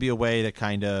way to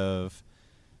kind of,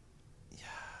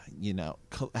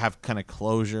 have kind of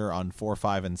closure on 4,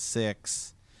 5, and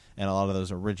 6, and a lot of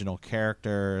those original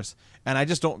characters. And I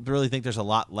just don't really think there's a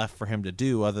lot left for him to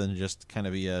do other than just kind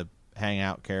of be a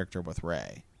hangout character with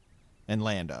Rey and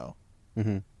Lando.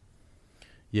 Mm-hmm.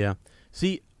 Yeah.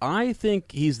 See, I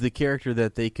think he's the character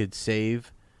that they could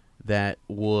save that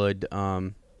would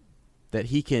that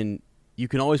he can. You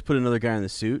can always put another guy in the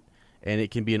suit, and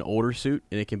it can be an older suit,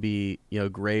 and it can be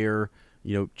grayer.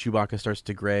 Chewbacca starts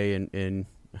to gray, and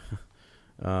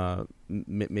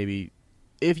maybe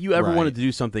if you ever wanted to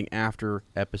do something after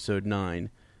Episode 9,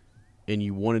 and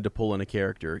you wanted to pull in a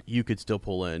character, you could still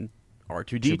pull in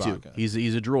R2-D2. Chewbacca.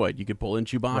 He's a droid. You could pull in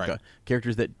Chewbacca. Right.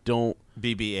 Characters that don't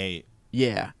BB-8.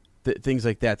 Yeah, things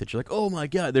like that you're like, oh my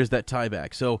god, there's that tie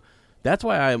back. So that's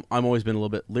why I'm always been a little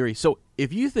bit leery. So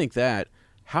if you think that,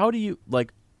 how do you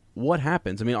what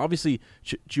happens? I mean, obviously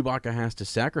Chewbacca has to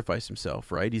sacrifice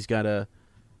himself, right? He'd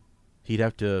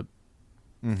have to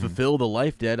fulfill the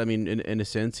life debt. I mean, in a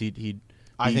sense, I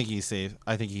think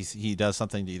he does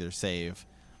something to either save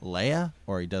Leia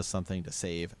or he does something to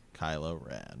save Kylo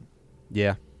Ren.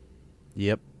 Yeah.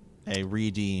 Yep. A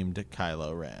redeemed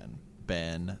Kylo Ren,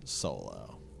 Ben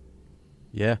Solo.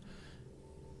 Yeah.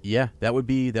 Yeah, that would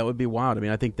be wild. I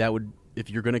mean, I think that would, if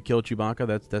you're going to kill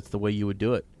Chewbacca, that's the way you would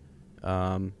do it.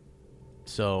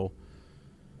 So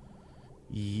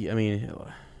I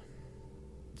mean,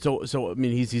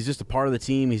 he's just a part of the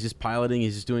team. He's just piloting.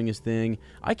 He's just doing his thing.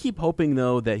 I keep hoping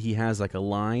though that he has like a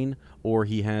line or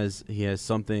he has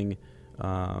something,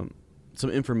 some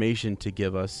information to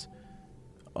give us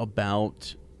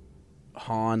about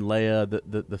Han, Leia,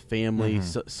 the family,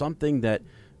 something that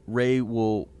Rey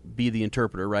will be the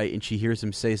interpreter, right? And she hears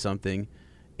him say something,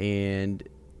 and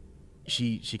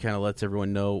she kind of lets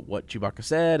everyone know what Chewbacca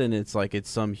said, and it's like it's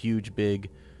some huge big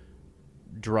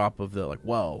drop of the like,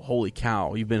 wow, holy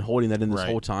cow, you've been holding that in this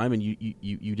whole time, and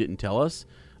you didn't tell us,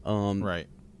 right?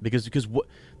 Because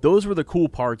those were the cool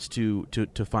parts to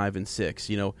 5 and 6,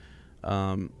 you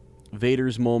know,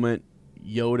 Vader's moment,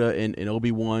 Yoda and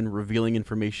Obi-Wan revealing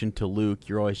information to Luke.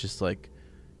 You're always just like,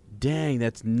 dang,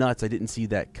 that's nuts. I didn't see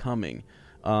that coming.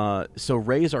 So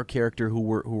Rey's our character who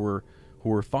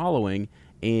we're following,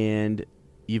 and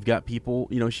you've got people,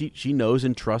 you know, she knows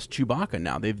and trusts Chewbacca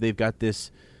now. They've got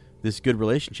this good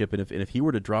relationship, and if he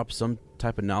were to drop some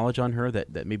type of knowledge on her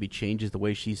that maybe changes the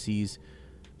way she sees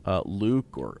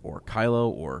Luke or Kylo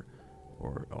or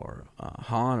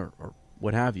Han or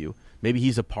what have you, maybe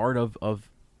he's a part of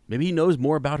maybe he knows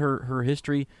more about her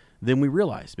history than we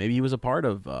realize. Maybe he was a part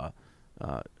of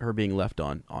her being left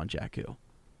on Jakku.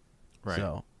 Right.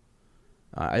 So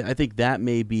I think that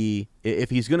may be, if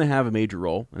he's going to have a major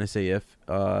role, and I say if,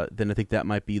 then I think that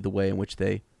might be the way in which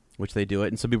they do it.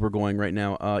 And some people are going right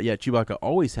now, Chewbacca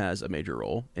always has a major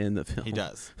role in the film. He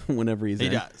does. Whenever he's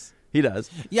in. He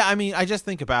does. Yeah, I mean, I just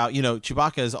think about, you know,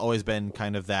 Chewbacca has always been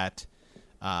kind of that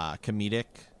comedic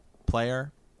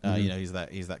player. You know, he's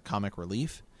that comic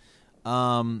relief.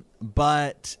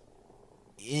 But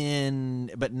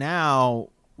now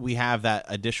we have that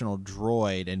additional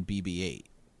droid in BB-8.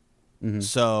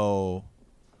 So,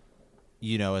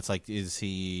 you know, it's like, is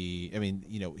he? I mean,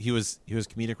 you know, he was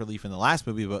comedic relief in the last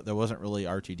movie, but there wasn't really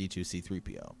R2-D2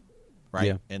 C-3PO, right?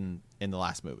 Yeah. In the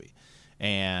last movie,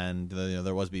 and you know,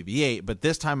 there was BB-8, but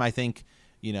this time I think,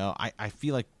 you know, I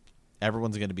feel like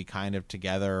everyone's going to be kind of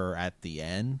together at the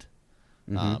end.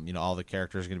 You know, all the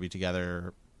characters are going to be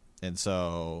together, and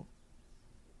so,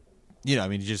 you know, I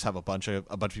mean, you just have a bunch of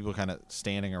people kind of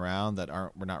standing around that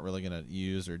we're not really going to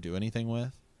use or do anything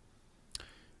with.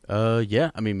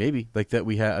 Yeah, I mean, maybe like that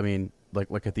we had. I mean,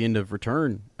 like at the end of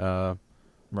Return,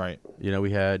 right? You know,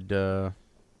 we had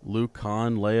Luke,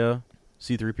 Han, Leia,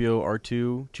 C-3PO,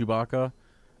 R2, Chewbacca.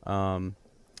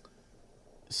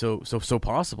 So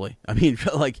possibly. I mean,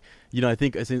 like, you know, I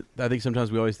think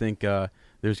sometimes we always think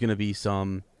there's going to be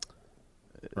some,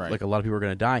 like a lot of people are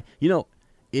going to die. You know,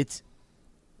 it's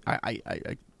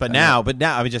But now,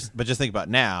 I mean, just think about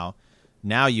now.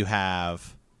 Now you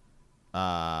have.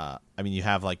 I mean, you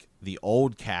have like the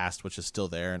old cast, which is still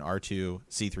there, and R2,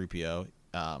 C-3PO,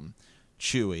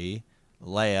 Chewie,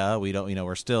 Leia. We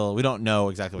don't know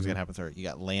exactly what's going to happen with her. You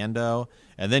got Lando,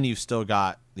 and then you've still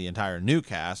got the entire new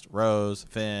cast: Rose,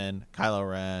 Finn, Kylo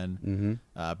Ren,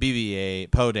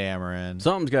 BB-8, Poe Dameron.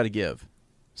 Something's got to give.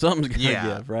 Something's got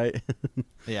to give, right?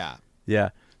 Yeah. Yeah.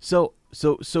 So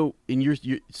in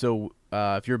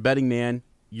if you're a betting man,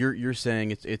 you're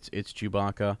saying it's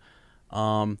Chewbacca.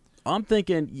 I'm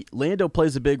thinking Lando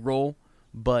plays a big role,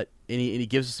 but and he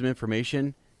gives us some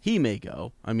information. He may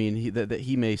go. I mean,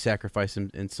 he may sacrifice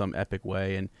him in some epic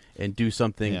way and do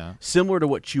something similar to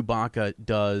what Chewbacca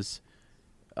does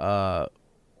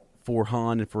for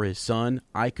Han and for his son.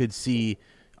 I could see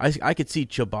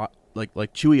Chewbacca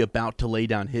like Chewie about to lay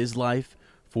down his life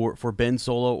for Ben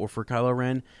Solo or for Kylo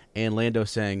Ren, and Lando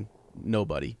saying, "No,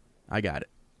 buddy, I got it."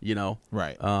 You know,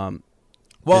 right?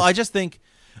 Well, I just think.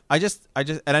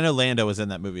 And I know Lando was in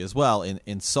that movie as well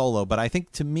in Solo, but I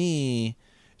think to me,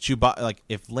 Chewbacca, like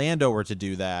if Lando were to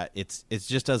do that, it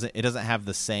doesn't have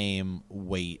the same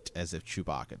weight as if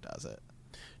Chewbacca does it.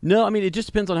 No, I mean, it just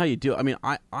depends on how you do it. I mean,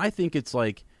 I think it's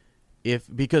like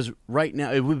because right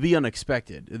now it would be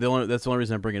unexpected. That's the only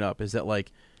reason I bring it up is that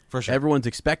like for sure everyone's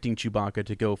expecting Chewbacca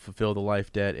to go fulfill the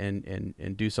life debt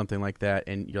and do something like that,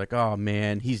 and you're like, oh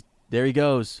man, there he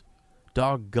goes,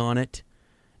 doggone it.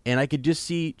 And I could just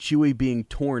see Chewie being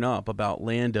torn up about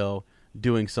Lando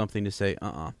doing something to say,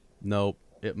 nope,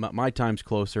 my time's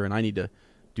closer, and I need to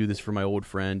do this for my old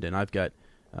friend, and I've got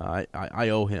I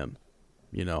owe him,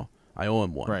 I owe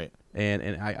him one. Right.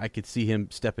 And I could see him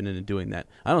stepping in and doing that.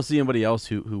 I don't see anybody else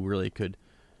who really could.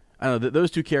 I don't know. Those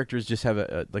two characters just have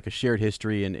a shared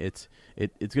history, and it's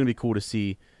going to be cool to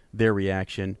see their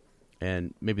reaction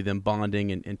and maybe them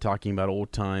bonding and talking about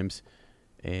old times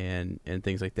and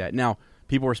things like that. Now,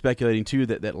 people are speculating too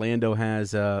that Lando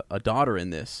has a daughter in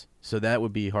this, so that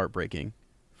would be heartbreaking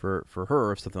for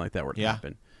her if something like that were to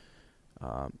happen.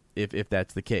 If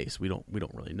that's the case, we don't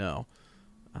really know.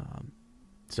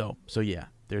 So yeah,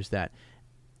 there's that.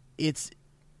 It's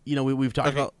we've talked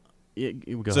about.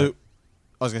 Go ahead.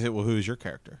 I was gonna say, well, who's your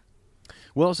character?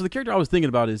 Well, so the character I was thinking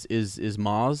about is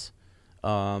Maz,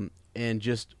 and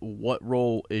just what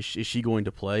role is she going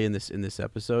to play in this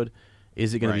episode?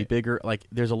 Is it going to be bigger? Like,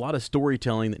 there's a lot of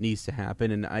storytelling that needs to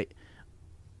happen, and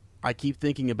I keep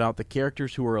thinking about the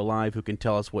characters who are alive who can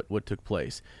tell us what took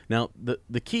place. Now,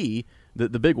 the key, the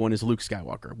big one is Luke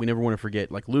Skywalker. We never want to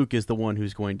forget, like, Luke is the one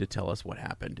who's going to tell us what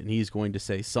happened, and he's going to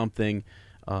say something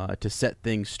to set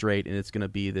things straight, and it's going to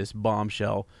be this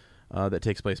bombshell that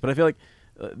takes place. But I feel like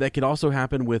that could also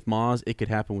happen with Maz. It could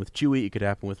happen with Chewie. It could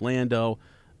happen with Lando.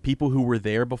 People who were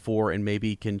there before and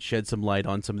maybe can shed some light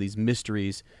on some of these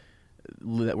mysteries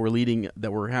that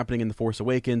were happening in The Force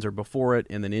Awakens or before it,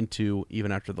 and then into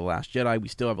even after The Last Jedi. We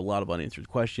still have a lot of unanswered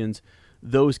questions.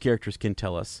 Those characters can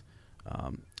tell us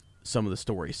some of the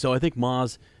story. So I think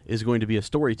Maz is going to be a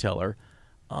storyteller.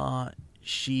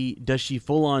 Does she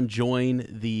full on join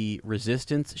the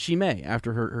Resistance? She may,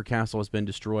 after her castle has been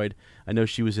destroyed. I know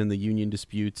she was in the Union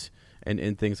disputes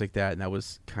and things like that, and that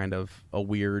was kind of a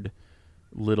weird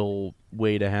little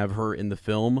way to have her in the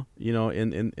film,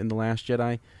 in The Last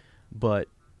Jedi. But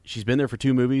she's been there for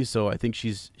 2 movies, so I think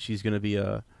she's going to be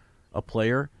a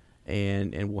player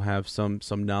and will have some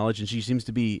knowledge. And she seems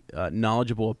to be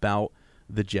knowledgeable about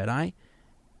the Jedi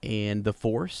and the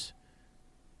Force.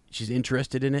 She's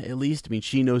interested in it, at least. I mean,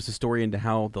 she knows the story into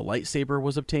how the lightsaber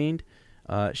was obtained.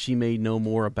 She may know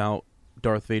more about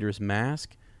Darth Vader's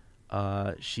mask.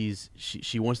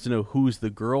 She wants to know who's the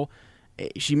girl.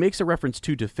 She makes a reference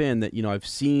to Finn that, I've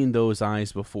seen those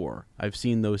eyes before. I've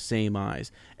seen those same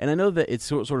eyes. And I know that it's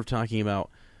sort of talking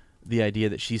about the idea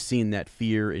that she's seen that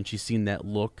fear and she's seen that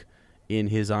look in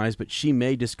his eyes, but she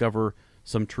may discover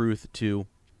some truth to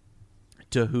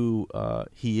who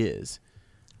he is.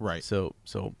 Right. So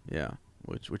yeah,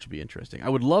 which would be interesting. I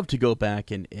would love to go back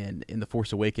and in The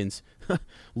Force Awakens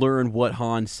learn what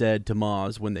Han said to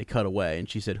Maz when they cut away, and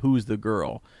she said, "Who's the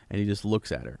girl?" And he just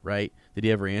looks at her, right? Did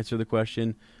he ever answer the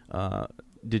question?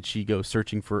 Did she go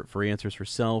searching for answers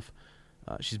herself?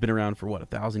 She's been around for,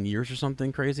 1,000 years or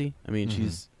something crazy? I mean,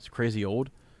 she's crazy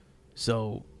old.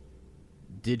 So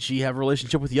did she have a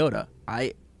relationship with Yoda?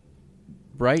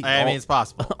 Right? I mean, it's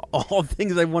possible. All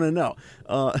things I want to know.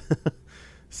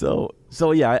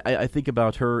 So yeah, I think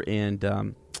about her,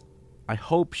 and I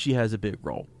hope she has a big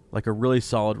role, like a really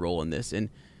solid role in this, and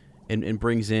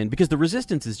brings in, because the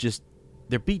Resistance is just,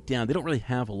 they're beat down. They don't really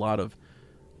have a lot of,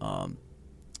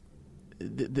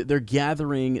 they're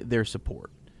gathering their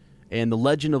support, and the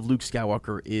legend of Luke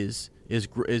Skywalker is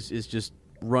just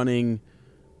running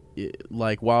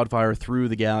like wildfire through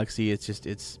the galaxy.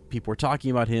 It's people are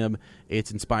talking about him. It's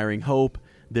inspiring hope.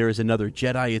 There is another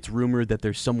Jedi. It's rumored that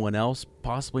there's someone else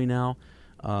possibly now.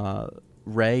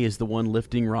 Rey is the one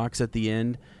lifting rocks at the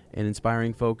end and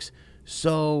inspiring folks.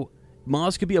 So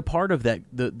Maz could be a part of that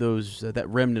that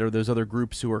remnant, or those other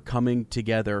groups who are coming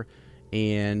together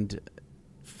and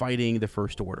fighting the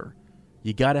First Order.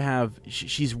 You got to have.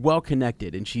 She's well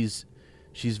connected, and she's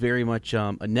very much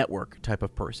a network type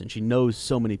of person. She knows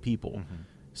so many people,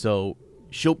 so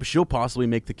she'll possibly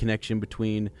make the connection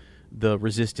between the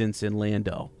Resistance and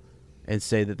Lando, and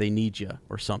say that they need you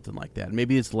or something like that.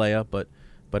 Maybe it's Leia, but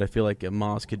I feel like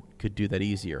Maz could do that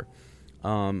easier.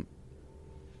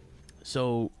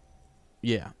 So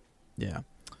yeah.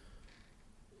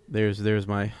 There's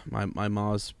my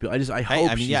Maz. I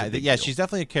hope. She's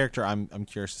definitely a character I'm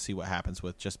curious to see what happens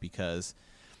with, just because,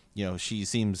 she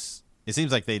seems. It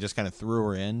seems like they just kind of threw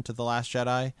her into The Last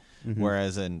Jedi,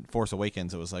 whereas in Force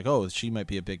Awakens it was like, oh, she might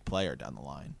be a big player down the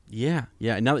line. Yeah.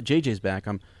 And now that JJ's back,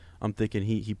 I'm thinking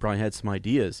he probably had some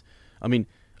ideas. I mean,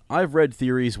 I've read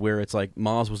theories where it's like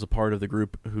Maz was a part of the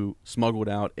group who smuggled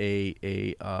out a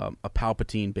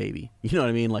Palpatine baby. You know what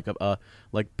I mean? Like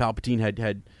like Palpatine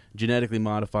had genetically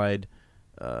modified,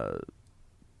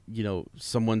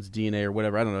 someone's DNA or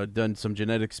whatever. I don't know, done some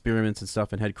genetic experiments and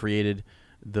stuff, and had created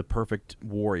the perfect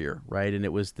warrior, right? And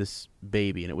it was this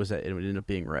baby, and it ended up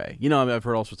being Rey. I've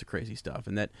heard all sorts of crazy stuff,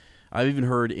 and that I've even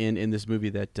heard in this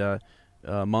movie that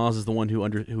Maz is the one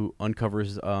who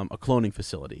uncovers a cloning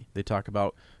facility. They talk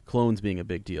about clones being a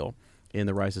big deal, in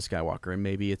the Rise of Skywalker, and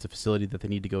maybe it's a facility that they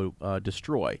need to go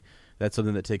destroy. That's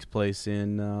something that takes place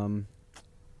in in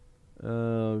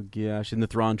the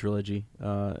Thrawn trilogy.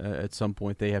 At some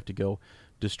point, they have to go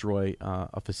destroy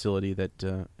a facility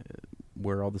that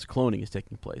where all this cloning is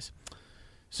taking place.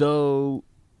 So,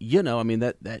 I mean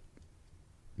that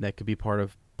could be part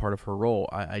of her role.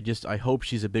 I hope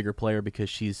she's a bigger player because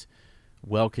she's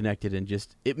well connected, and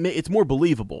it's more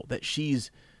believable that she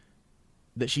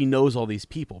knows all these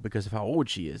people because of how old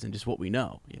she is and just what we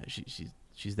know. Yeah,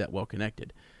 she's that well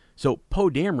connected. So Poe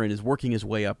Dameron is working his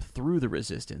way up through the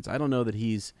Resistance. I don't know that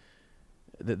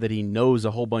that he knows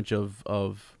a whole bunch of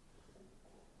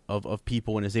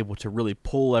people and is able to really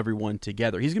pull everyone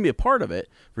together. He's going to be a part of it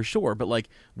for sure. But like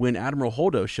when Admiral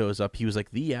Holdo shows up, he was like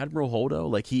the Admiral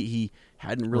Holdo. Like he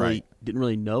didn't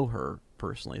really know her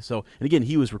personally. So, and again,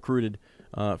 he was recruited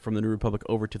from the New Republic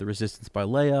over to the Resistance by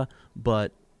Leia.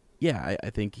 But yeah, I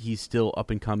think he's still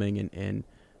up and coming and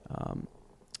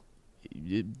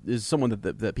is someone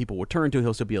that people will turn to.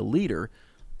 He'll still be a leader.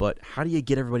 But how do you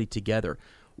get everybody together?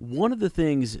 One of the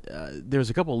things, there's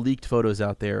a couple of leaked photos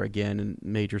out there, again, and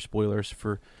major spoilers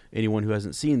for anyone who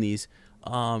hasn't seen these.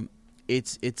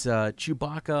 It's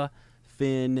Chewbacca,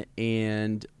 Finn,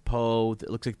 and Poe. It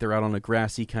looks like they're out on a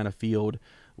grassy kind of field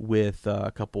with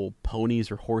a couple ponies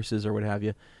or horses or what have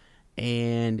you.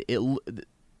 And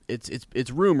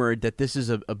it's rumored that this is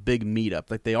a big meetup.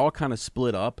 Like they all kind of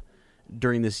split up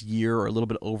during this year or a little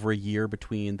bit over a year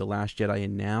between The Last Jedi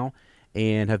and now,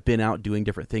 and have been out doing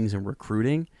different things and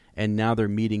recruiting, and now they're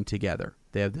meeting together.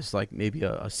 They have this like maybe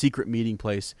a secret meeting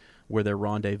place where they're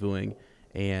rendezvousing,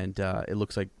 and it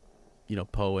looks like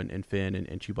Poe and Finn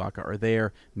and Chewbacca are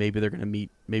there. Maybe they're going to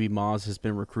meet. Maybe Maz has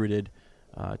been recruited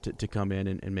to come in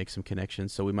and make some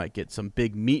connections. So we might get some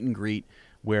big meet and greet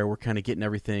where we're kind of getting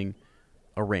everything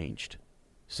arranged.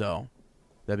 So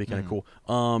that'd be kind of cool.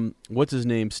 What's his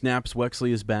name? Snaps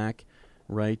Wexley is back.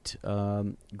 Right,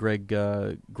 Greg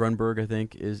Grunberg, I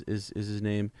think, is his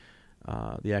name,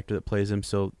 the actor that plays him.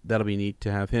 So that'll be neat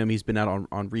to have him. He's been out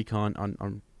on recon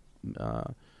on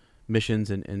missions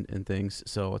and things.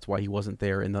 So that's why he wasn't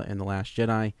there in the Last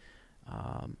Jedi.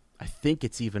 I think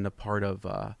it's even a part of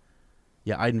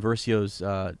Iden Versio's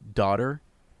daughter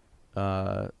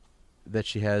that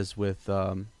she has with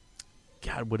God.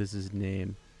 What is his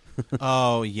name?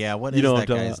 Oh yeah, what is that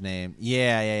guy's name?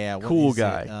 Yeah. What cool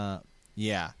guy.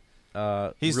 Yeah,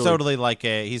 really, he's totally like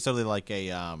a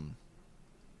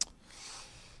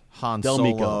Han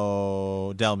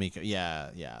Solo, Del Meeko.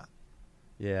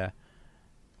 Yeah.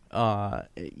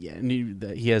 And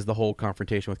he has the whole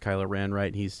confrontation with Kylo Ren,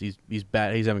 right? He's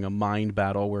bad. He's having a mind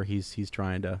battle where he's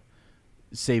trying to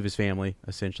save his family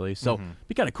essentially. So it'd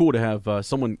be kind of cool to have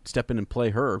someone step in and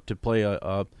play her, to play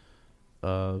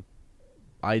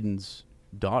Iden's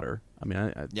daughter. I mean,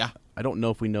 I don't know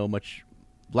if we know much.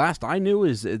 Last I knew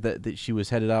is that she was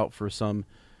headed out for some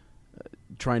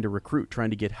trying to recruit, trying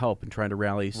to get help, and trying to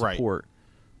rally support.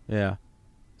 Right. Yeah.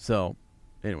 So,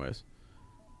 anyways,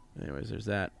 there's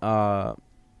that.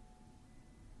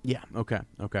 Yeah. Okay.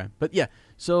 But yeah.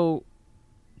 So,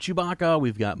 Chewbacca.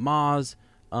 We've got Maz.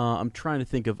 I'm trying to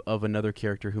think of another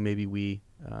character who maybe we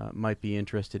might be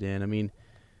interested in. I mean,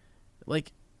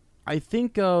 like, I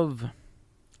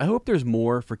hope there's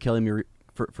more for Kelly Marie.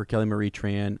 For Kelly Marie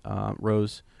Tran,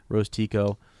 Rose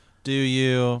Tico. Do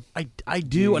you? I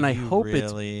do, and I hope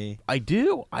really? I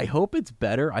do. I hope it's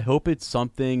better. I hope it's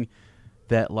something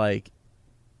that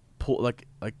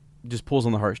just pulls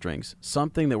on the heartstrings.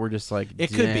 Something that we're just like.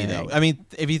 It could be though. I mean,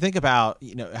 if you think about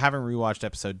having rewatched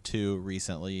episode 2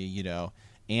 recently,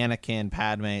 Anakin,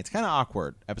 Padme, it's kind of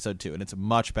awkward episode 2, and it's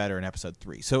much better in episode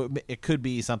 3. So it could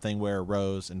be something where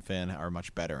Rose and Finn are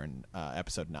much better in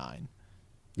episode 9.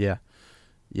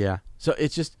 Yeah, so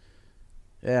it's just,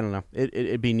 I don't know.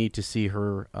 It'd be neat to see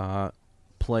her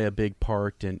play a big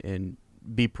part and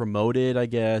be promoted, I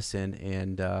guess.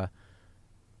 And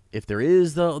if there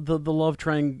is the love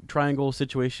triangle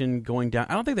situation going down,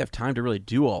 I don't think they have time to really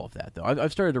do all of that, though.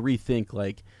 I've started to rethink,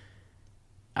 like,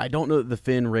 I don't know that the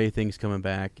Finn Rey thing's coming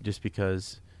back just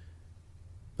because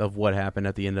of what happened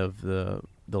at the end of the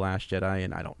Last Jedi,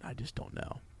 and I just don't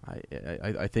know.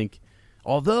 I think.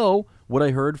 Although, what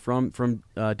I heard from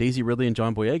Daisy Ridley and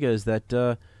John Boyega is that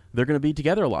they're going to be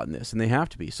together a lot in this, and they have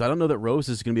to be. So I don't know that Rose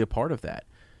is going to be a part of that.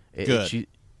 Good.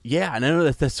 And I know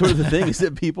that's sort of the thing is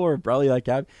that people are probably like,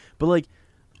 but like,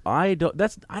 I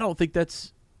don't think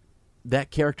that's that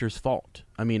character's fault.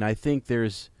 I mean, I think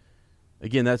there's,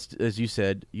 again, that's, as you've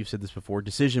said this before,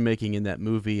 decision making in that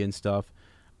movie and stuff.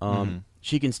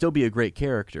 She can still be a great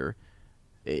character.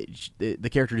 The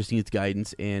character just needs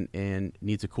guidance and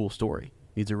needs a cool story.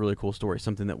 Needs a really cool story,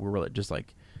 something that we're really just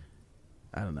like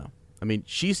I don't know. I mean,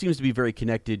 she seems to be very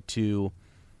connected to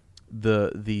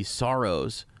the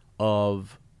sorrows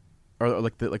of, or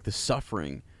like the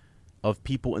suffering of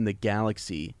people in the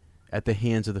galaxy at the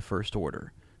hands of the First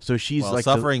Order. So she's like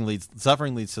suffering leads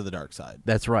to the dark side.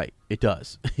 That's right. It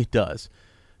does. It does.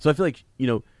 So I feel like,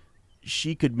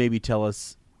 she could maybe tell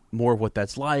us more of what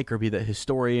that's like, or be the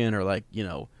historian, or like,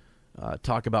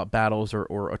 talk about battles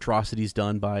or atrocities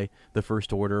done by the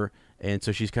First Order. And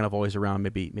so she's kind of always around,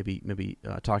 maybe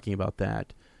talking about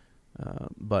that.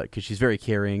 But because she's very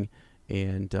caring,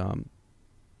 and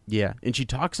and she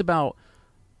talks about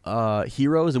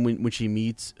heroes, and when she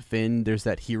meets Finn, there's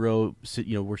that hero,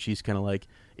 where she's kind of like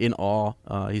in awe.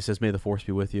 He says, "May the Force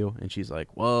be with you," and she's like,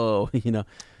 "Whoa,"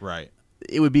 Right.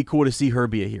 It would be cool to see her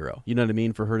be a hero. You know what I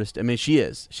mean? For her to, I mean, she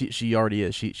is. She already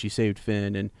is. She saved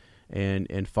Finn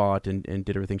and fought and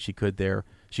did everything she could there.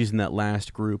 She's in that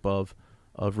last group of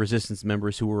Resistance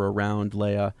members who were around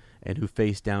Leia and who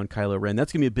faced down Kylo Ren.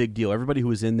 That's gonna be a big deal. Everybody who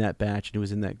was in that batch and who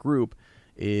was in that group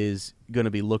is going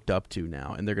to be looked up to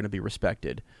now, and they're going to be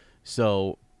respected.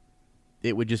 So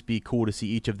it would just be cool to see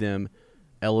each of them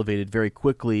elevated very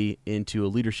quickly into a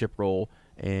leadership role,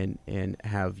 and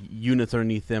have units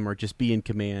underneath them, or just be in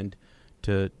command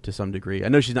to some degree. I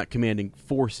know she's not commanding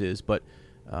forces, but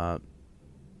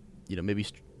maybe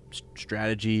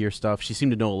strategy or stuff. She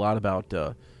seemed to know a lot about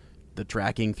the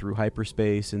tracking through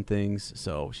hyperspace and things,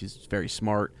 so she's very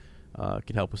smart.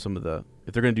 Could help with some of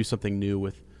if they're going to do something new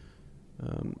with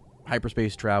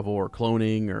hyperspace travel or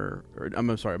cloning, or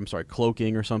I'm sorry,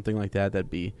 cloaking or something like that. That'd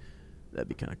be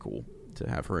kind of cool to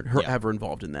have her have her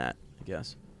involved in that, I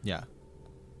guess. Yeah.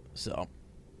 So,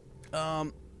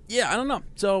 I don't know.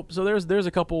 So there's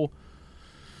a couple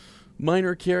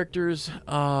minor characters.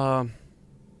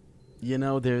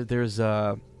 There's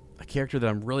a character that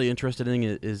I'm really interested in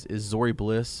is Zori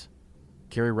Bliss,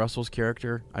 Kerry Russell's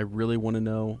character. I really want to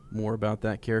know more about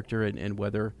that character and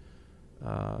whether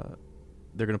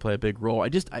they're going to play a big role.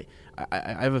 I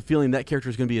have a feeling that character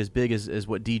is going to be as big as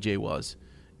what DJ was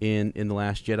in The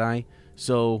Last Jedi.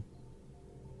 So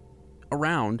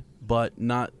around, but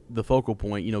not the focal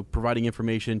point. Providing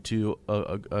information to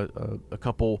a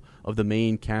couple of the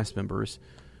main cast members,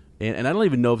 and I don't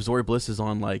even know if Zori Bliss is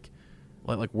on like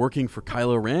working for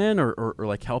Kylo Ren or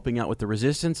like helping out with the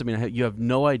Resistance. I mean, you have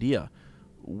no idea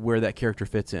where that character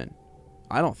fits in.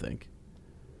 I don't think.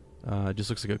 It just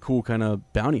looks like a cool kind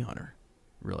of bounty hunter,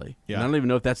 really. Yeah. And I don't even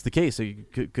know if that's the case. So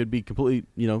it could be completely,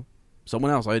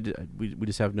 someone else. We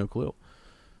just have no clue.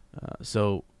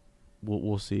 So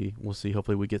we'll see. We'll see.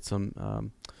 Hopefully we get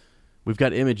some. We've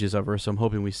got images of her, so I'm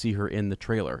hoping we see her in the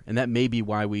trailer, and that may be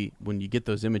why when you get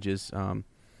those images,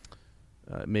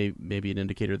 may be an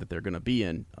indicator that they're going to be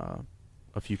in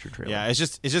a future trailer. Yeah, it's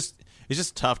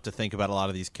just tough to think about a lot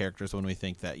of these characters when we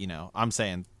think that I'm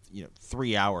saying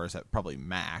 3 hours at probably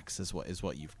max is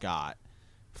what you've got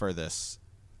for this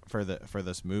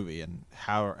movie, and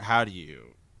how do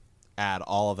you add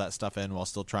all of that stuff in while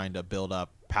still trying to build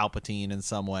up Palpatine in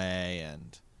some way?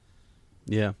 And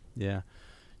yeah.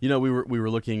 We were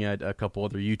looking at a couple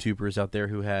other YouTubers out there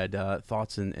who had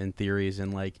thoughts and theories,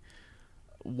 and like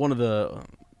one of the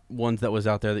ones that was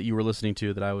out there that you were listening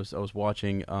to that I was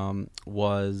watching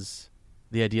was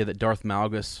the idea that Darth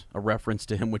Malgus, a reference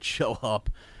to him, would show up,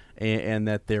 and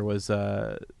that there was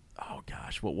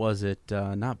what was it?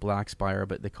 Not Black Spire,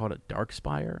 but they called it Dark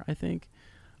Spire, I think.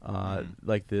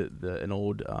 Like an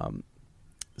old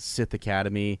Sith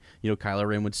Academy. Kylo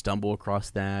Ren would stumble across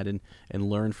that and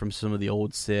learn from some of the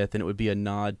old Sith, and it would be a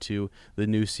nod to the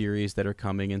new series that are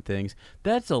coming and things.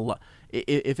 That's a lot.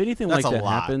 If anything like that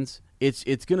happens,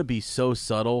 it's going to be so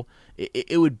subtle.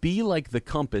 It would be like the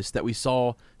compass that we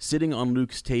saw sitting on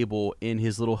Luke's table in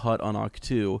his little hut on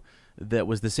Ahch-To, that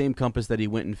was the same compass that he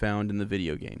went and found in the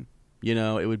video game.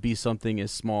 It would be something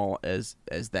as small as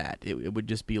that. It would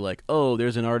just be like, oh,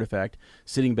 there's an artifact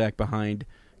sitting back behind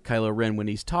Kylo Ren when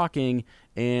he's talking,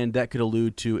 and that could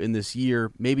allude to, in this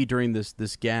year, maybe during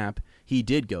this gap, he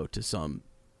did go to some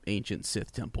ancient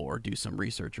Sith temple or do some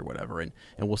research or whatever, and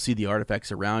we'll see the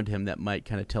artifacts around him that might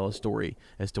kind of tell a story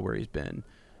as to where he's been.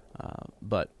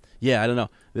 But yeah, I don't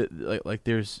know. Like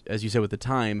there's, as you said, with the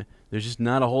time, there's just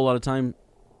not a whole lot of time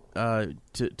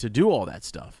to do all that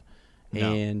stuff.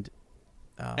 No.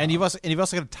 And you've also got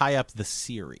to tie up the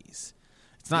series.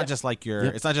 It's not just like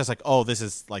it's not just like, oh, this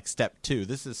is like step 2.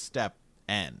 This is step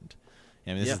end.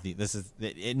 I mean,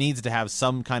 it needs to have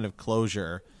some kind of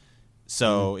closure.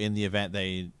 So in the event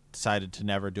they decided to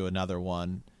never do another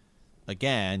one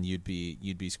again, you'd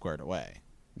be squared away.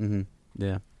 Mm-hmm.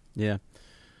 Yeah.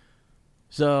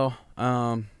 So,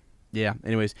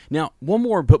 Anyways, now one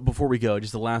more, but before we go,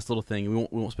 just the last little thing. We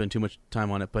won't spend too much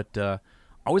time on it, but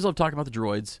always love talking about the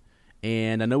droids,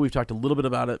 and I know we've talked a little bit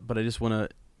about it, but I just want to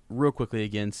real quickly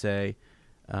again say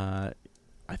I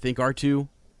think R2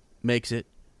 makes it.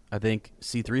 I think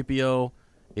C-3PO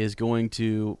is going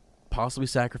to possibly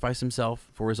sacrifice himself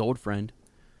for his old friend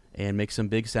and make some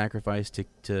big sacrifice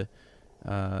to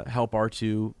help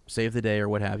R2 save the day or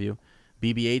what have you.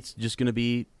 BB-8's just going to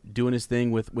be doing his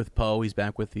thing with Poe. He's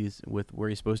back with where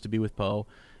he's supposed to be with Poe,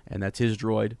 and that's his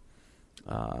droid.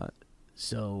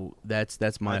 So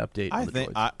that's my update.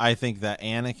 I think that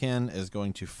Anakin is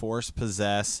going to force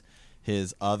possess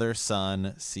his other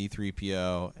son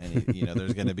C-3PO, and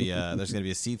there's going to be a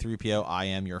C-3PO I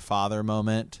am your father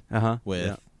moment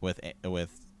with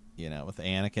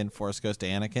Anakin. Force goes to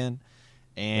Anakin,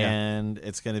 and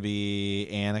it's going to be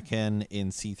Anakin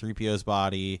in C-3PO's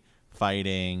body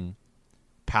fighting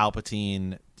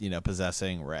Palpatine,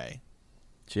 possessing Rey.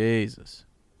 Jesus,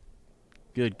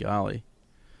 good golly.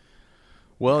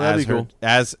 Well, that'd be cool.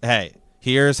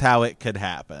 Here's how it could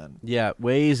happen. Yeah,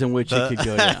 ways in which it could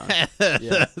go down.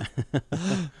 Yeah.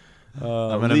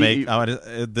 I'm gonna make.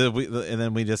 And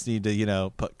then we just need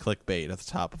to put clickbait at the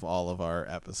top of all of our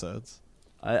episodes.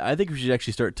 I think we should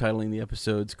actually start titling the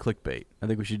episodes clickbait. I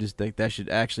think we should just think that should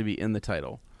actually be in the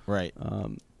title. Right.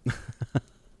 No.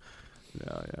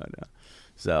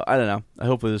 So I don't know. I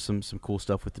hope there's some cool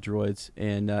stuff with the droids,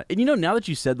 and now that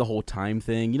you said the whole time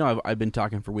thing, I've been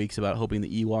talking for weeks about hoping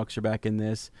the Ewoks are back in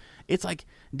this. It's like,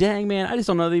 dang man, I just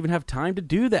don't know they even have time to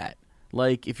do that.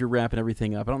 Like if you're wrapping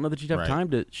everything up, I don't know that you'd have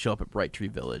time to show up at Bright Tree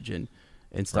Village and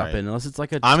stop in unless it's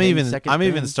like a. I'm even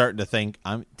starting to think.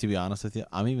 To be honest with you,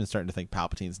 I'm even starting to think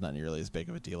Palpatine's not nearly as big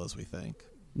of a deal as we think.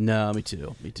 No, me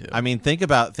too. I mean, think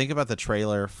about the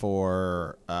trailer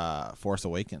for Force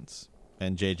Awakens.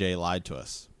 And JJ lied to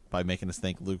us by making us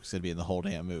think Luke's going to be in the whole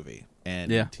damn movie,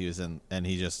 and he was in, and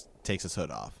he just takes his hood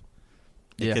off.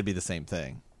 It could be the same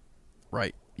thing,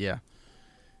 right? Yeah.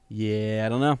 I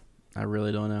don't know. I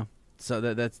really don't know. So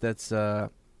that's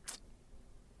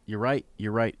you're right.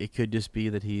 It could just be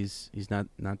that he's not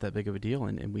that big of a deal,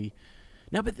 and we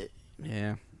now, but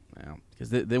because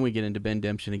then we get into Ben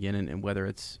Demption again, and whether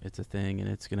it's a thing and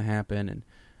it's going to happen and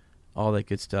all that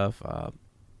good stuff.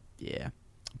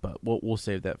 But we'll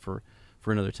save that for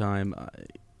another time.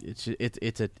 It's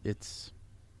there's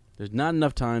not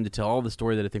enough time to tell all the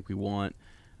story that I think we want,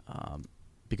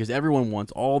 because everyone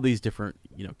wants all these different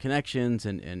connections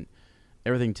and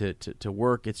everything to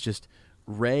work. It's just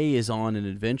Rey is on an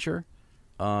adventure,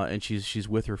 and she's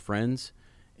with her friends,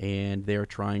 and they're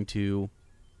trying to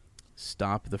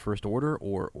stop the First Order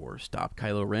or stop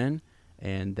Kylo Ren,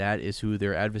 and that is who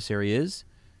their adversary is,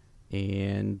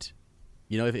 and.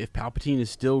 If Palpatine is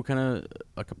still kind of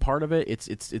like a part of it, it's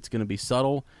going to be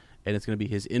subtle, and it's going to be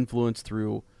his influence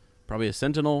through probably a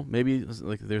Sentinel. Maybe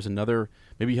like there's another.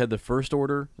 Maybe you had the First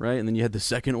Order, right, and then you had the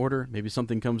Second Order. Maybe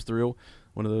something comes through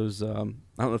one of those. I don't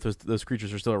know if those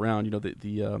creatures are still around. I don't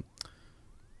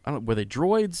know, were they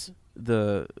droids?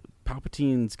 The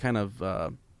Palpatine's kind of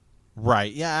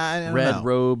right. Yeah, I don't red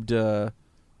robed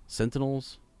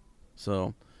Sentinels.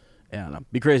 So. I don't know.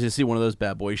 Be crazy to see one of those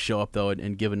bad boys show up though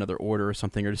and give another order or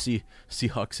something, or to see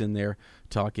Hux in there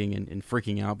talking and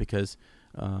freaking out because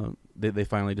they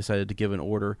finally decided to give an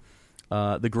order.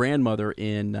 The grandmother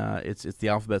in it's the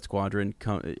Alphabet Squadron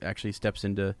actually steps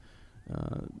into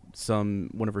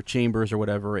one of her chambers or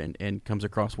whatever and comes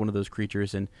across one of those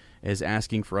creatures and is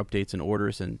asking for updates and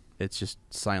orders, and it's just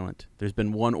silent. There's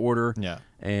been one order,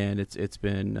 and it's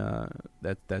been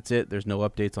that's it. There's no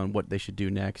updates on what they should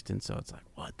do next, and so it's like,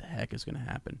 what the heck is going to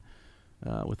happen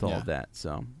with all of that?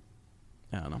 So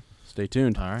I don't know. Stay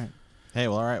tuned. All right. Hey,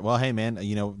 well, all right. Well, hey, man.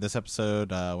 This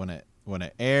episode when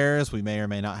it airs, we may or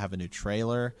may not have a new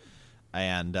trailer.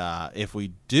 And if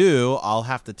we do, I'll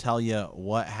have to tell you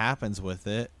what happens with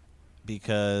it,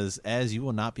 because as you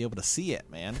will not be able to see it,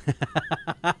 man.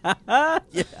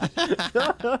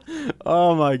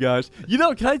 Oh my gosh!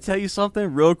 Can I tell you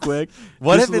something real quick?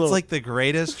 What if it's like the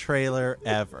greatest trailer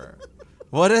ever?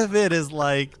 What if it is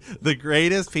like the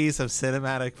greatest piece of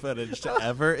cinematic footage to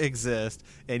ever exist,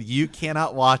 and you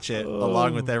cannot watch it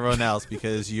along with everyone else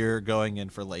because you're going in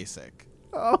for LASIK?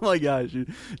 Oh my gosh,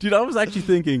 dude! I was actually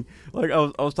thinking, like,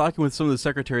 I was talking with some of the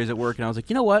secretaries at work, and I was like,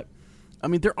 you know what? I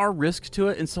mean, there are risks to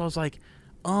it, and so I was like,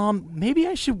 maybe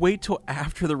I should wait till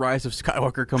after The Rise of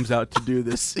Skywalker comes out to do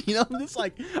this. It's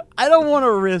like I don't want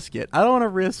to risk it. I don't want to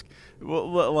risk,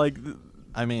 like.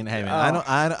 I mean, hey man,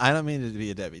 I don't mean to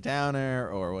be a Debbie Downer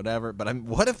or whatever, but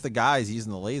what if the guy's using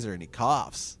the laser and he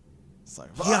coughs? It's like,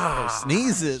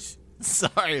 sneezes.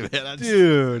 Sorry, man.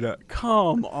 Dude,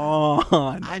 come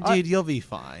on. Dude, you'll be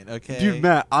fine, okay? Dude,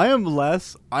 Matt, I am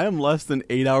less than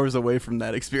 8 hours away from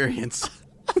that experience.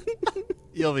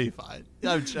 You'll be fine.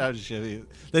 I'm sure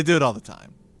they do it all the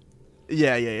time.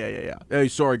 Yeah. Hey,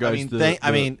 sorry guys.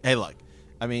 I mean, hey, look.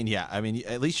 I mean, yeah. I mean,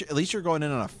 at least you're going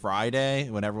in on a Friday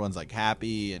when everyone's like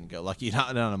happy and go lucky,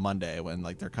 not on a Monday when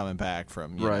like they're coming back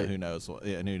from you know, who knows what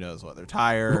they're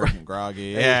tired and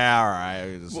groggy. Yeah, all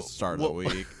right. It's the start of the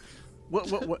week.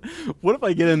 What if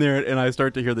I get in there and I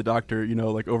start to hear the doctor, you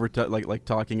know, like like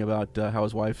talking about how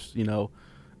his wife's, you know,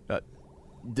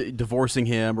 divorcing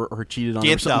him or cheated on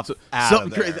him or something, something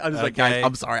crazy. I'm just like, guys,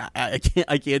 I'm sorry, I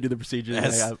can't do the procedure.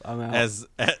 I'm out. Ez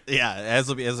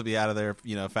will be out of there,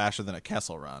 you know, faster than a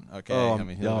Kessel run. Okay, I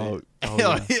mean, oh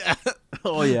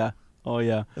yeah. Oh,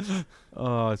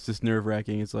 it's just nerve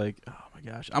wracking. It's like, oh my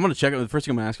gosh, I'm gonna check it. The first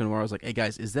thing I'm gonna ask him tomorrow is like, hey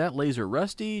guys, is that laser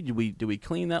rusty? Do we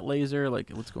clean that laser?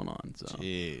 Like, what's going on? So,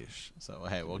 jeez. So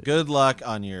hey, well, good luck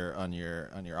on your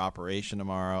operation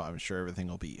tomorrow. I'm sure everything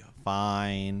will be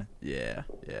fine. Yeah.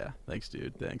 Thanks,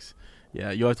 dude. Thanks.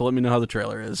 Yeah, you'll have to let me know how the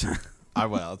trailer is. I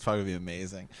will. It's probably gonna be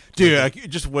amazing,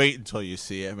 dude. Just wait until you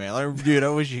see it, man. Like, dude, I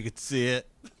wish you could see it.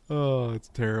 Oh, it's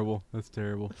terrible. That's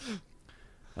terrible.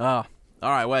 All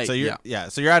right, wait. So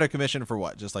you're out of commission for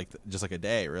what? Just like a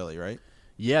day, really, right?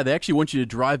 Yeah, they actually want you to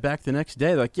drive back the next day.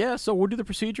 They're like, yeah, so we'll do the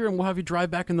procedure and we'll have you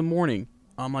drive back in the morning.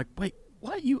 I'm like, wait,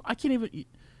 what? I can't even.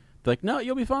 They're like, no,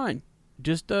 you'll be fine.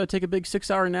 Just take a big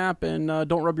 6-hour nap and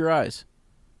don't rub your eyes.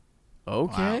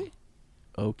 Okay. Wow.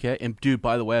 Okay. And dude,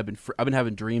 by the way, I've been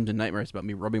having dreams and nightmares about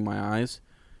me rubbing my eyes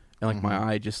and like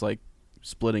my eye just like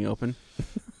splitting open.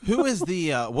 Who is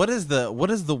the what is the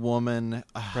woman?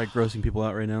 Probably grossing people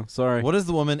out right now. Sorry. What is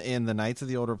the woman in the Knights of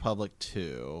the Old Republic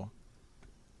 2?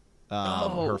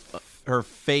 Her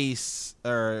face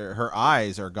or her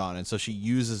eyes are gone, and so she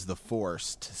uses the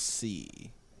Force to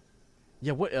see.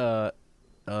 Yeah. What? Yeah.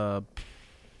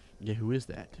 Who is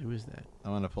that? I'm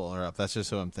gonna pull her up. That's just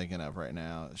who I'm thinking of right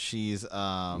now. She's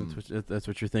That's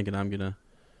what you're thinking. I'm gonna.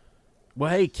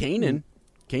 Well, hey, Kanan,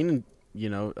 you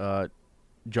know,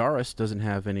 Jarrus doesn't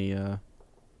have any.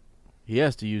 He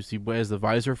has to use. He wears the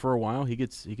visor for a while. He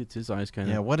gets his eyes kind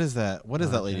of. Yeah. What is that? What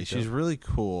is that lady? She's really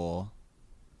cool.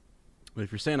 But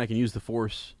if you're saying I can use the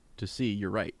Force to see, you're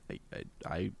right.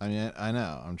 I mean, I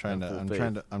know. I'm trying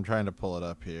to pull it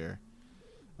up here.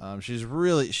 She's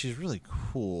really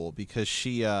cool because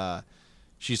she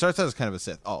starts out as kind of a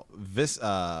Sith. Oh, Visas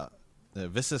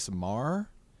Mar.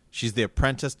 She's the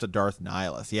apprentice to Darth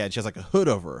Nihilus. Yeah, she has like a hood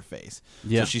over her face.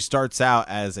 Yeah. So she starts out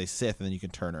as a Sith, and then you can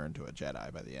turn her into a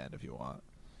Jedi by the end if you want.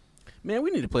 Man,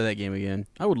 we need to play that game again.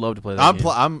 I would love to play that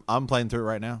game. I'm playing through it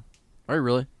right now. Are you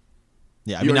really?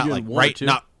 Yeah, I mean not like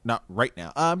not right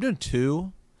now. I'm doing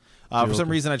 2. For some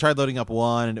reason, I tried loading up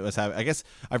 1, and it was having. I guess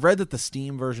I've read that the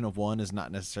Steam version of 1 is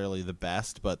not necessarily the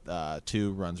best, but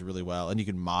 2 runs really well, and you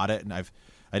can mod it. And I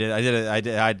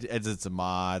did some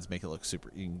mods, make it look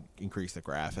super, increase the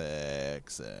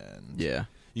graphics, and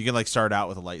you can like start out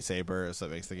with a lightsaber, so it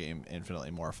makes the game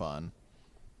infinitely more fun.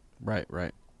 Right.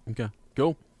 Okay,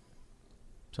 cool.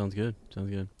 Sounds good.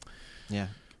 Yeah.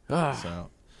 So.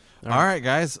 All right,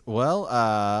 guys. Well,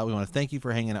 we want to thank you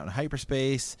for hanging out in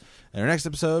hyperspace. In our next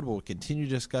episode, we'll continue to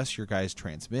discuss your guys'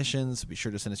 transmissions. Be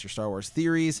sure to send us your Star Wars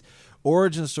theories,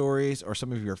 origin stories, or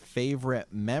some of your favorite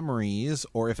memories.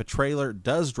 Or if a trailer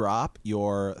does drop,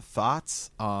 your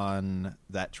thoughts on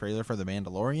that trailer for The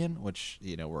Mandalorian, which,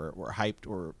 you know, we're hyped.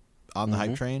 We're on the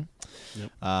hype train.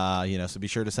 Yep. You know, so be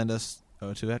sure to send us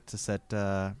to it to set.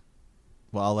 Well,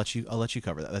 I'll let you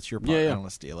cover that. That's your part. I don't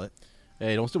want to steal it.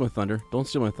 Hey, don't steal my thunder. Don't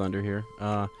steal my thunder here.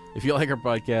 If you like our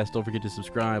podcast, don't forget to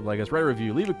subscribe, like us, write a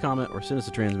review, leave a comment, or send us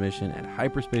a transmission at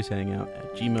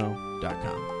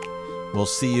hyperspacehangout@gmail.com. We'll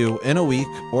see you in a week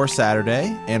or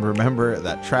Saturday. And remember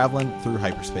that traveling through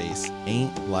hyperspace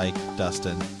ain't like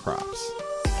dusting crops.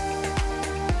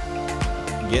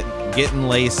 Getting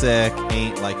LASIK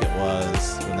ain't like it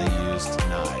was when they used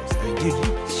knives. I mean, dude,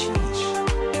 sheesh.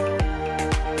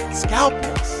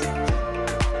 Scalpels.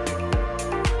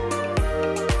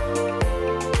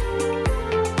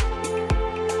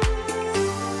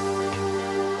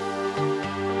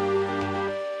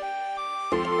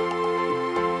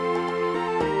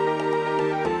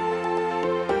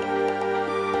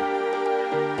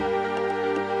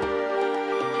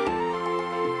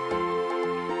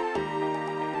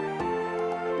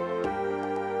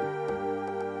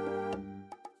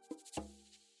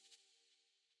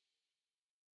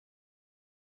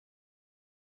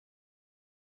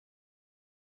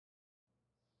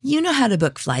 You know how to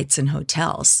book flights and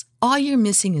hotels. All you're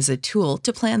missing is a tool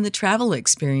to plan the travel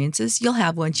experiences you'll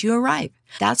have once you arrive.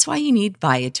 That's why you need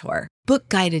Viator. Book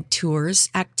guided tours,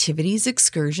 activities,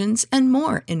 excursions, and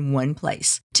more in one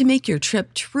place to make your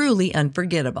trip truly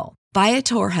unforgettable.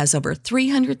 Viator has over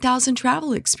 300,000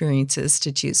 travel experiences to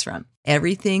choose from.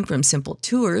 Everything from simple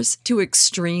tours to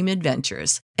extreme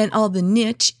adventures and all the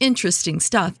niche, interesting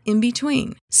stuff in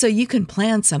between. So you can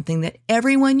plan something that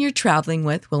everyone you're traveling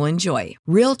with will enjoy.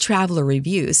 Real traveler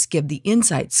reviews give the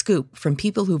inside scoop from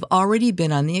people who've already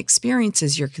been on the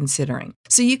experiences you're considering.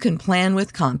 So you can plan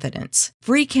with confidence.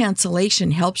 Free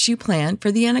cancellation helps you plan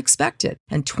for the unexpected.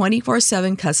 And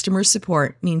 24/7 customer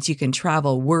support means you can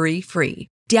travel worry-free.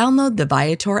 Download the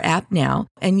Viator app now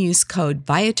and use code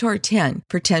Viator10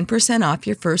 for 10% off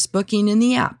your first booking in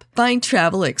the app. Find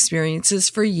travel experiences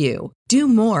for you. Do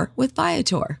more with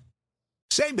Viator.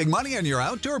 Save big money on your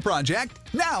outdoor project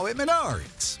now at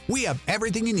Menards. We have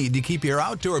everything you need to keep your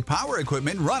outdoor power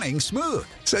equipment running smooth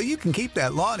so you can keep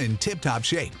that lawn in tip-top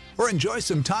shape or enjoy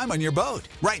some time on your boat.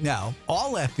 Right now,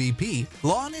 all FVP,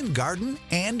 lawn and garden,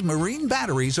 and marine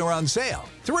batteries are on sale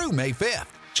through May 5th.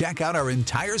 Check out our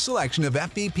entire selection of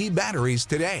FVP batteries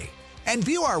today and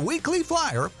view our weekly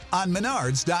flyer on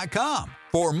Menards.com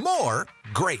for more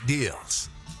great deals.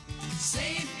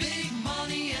 Save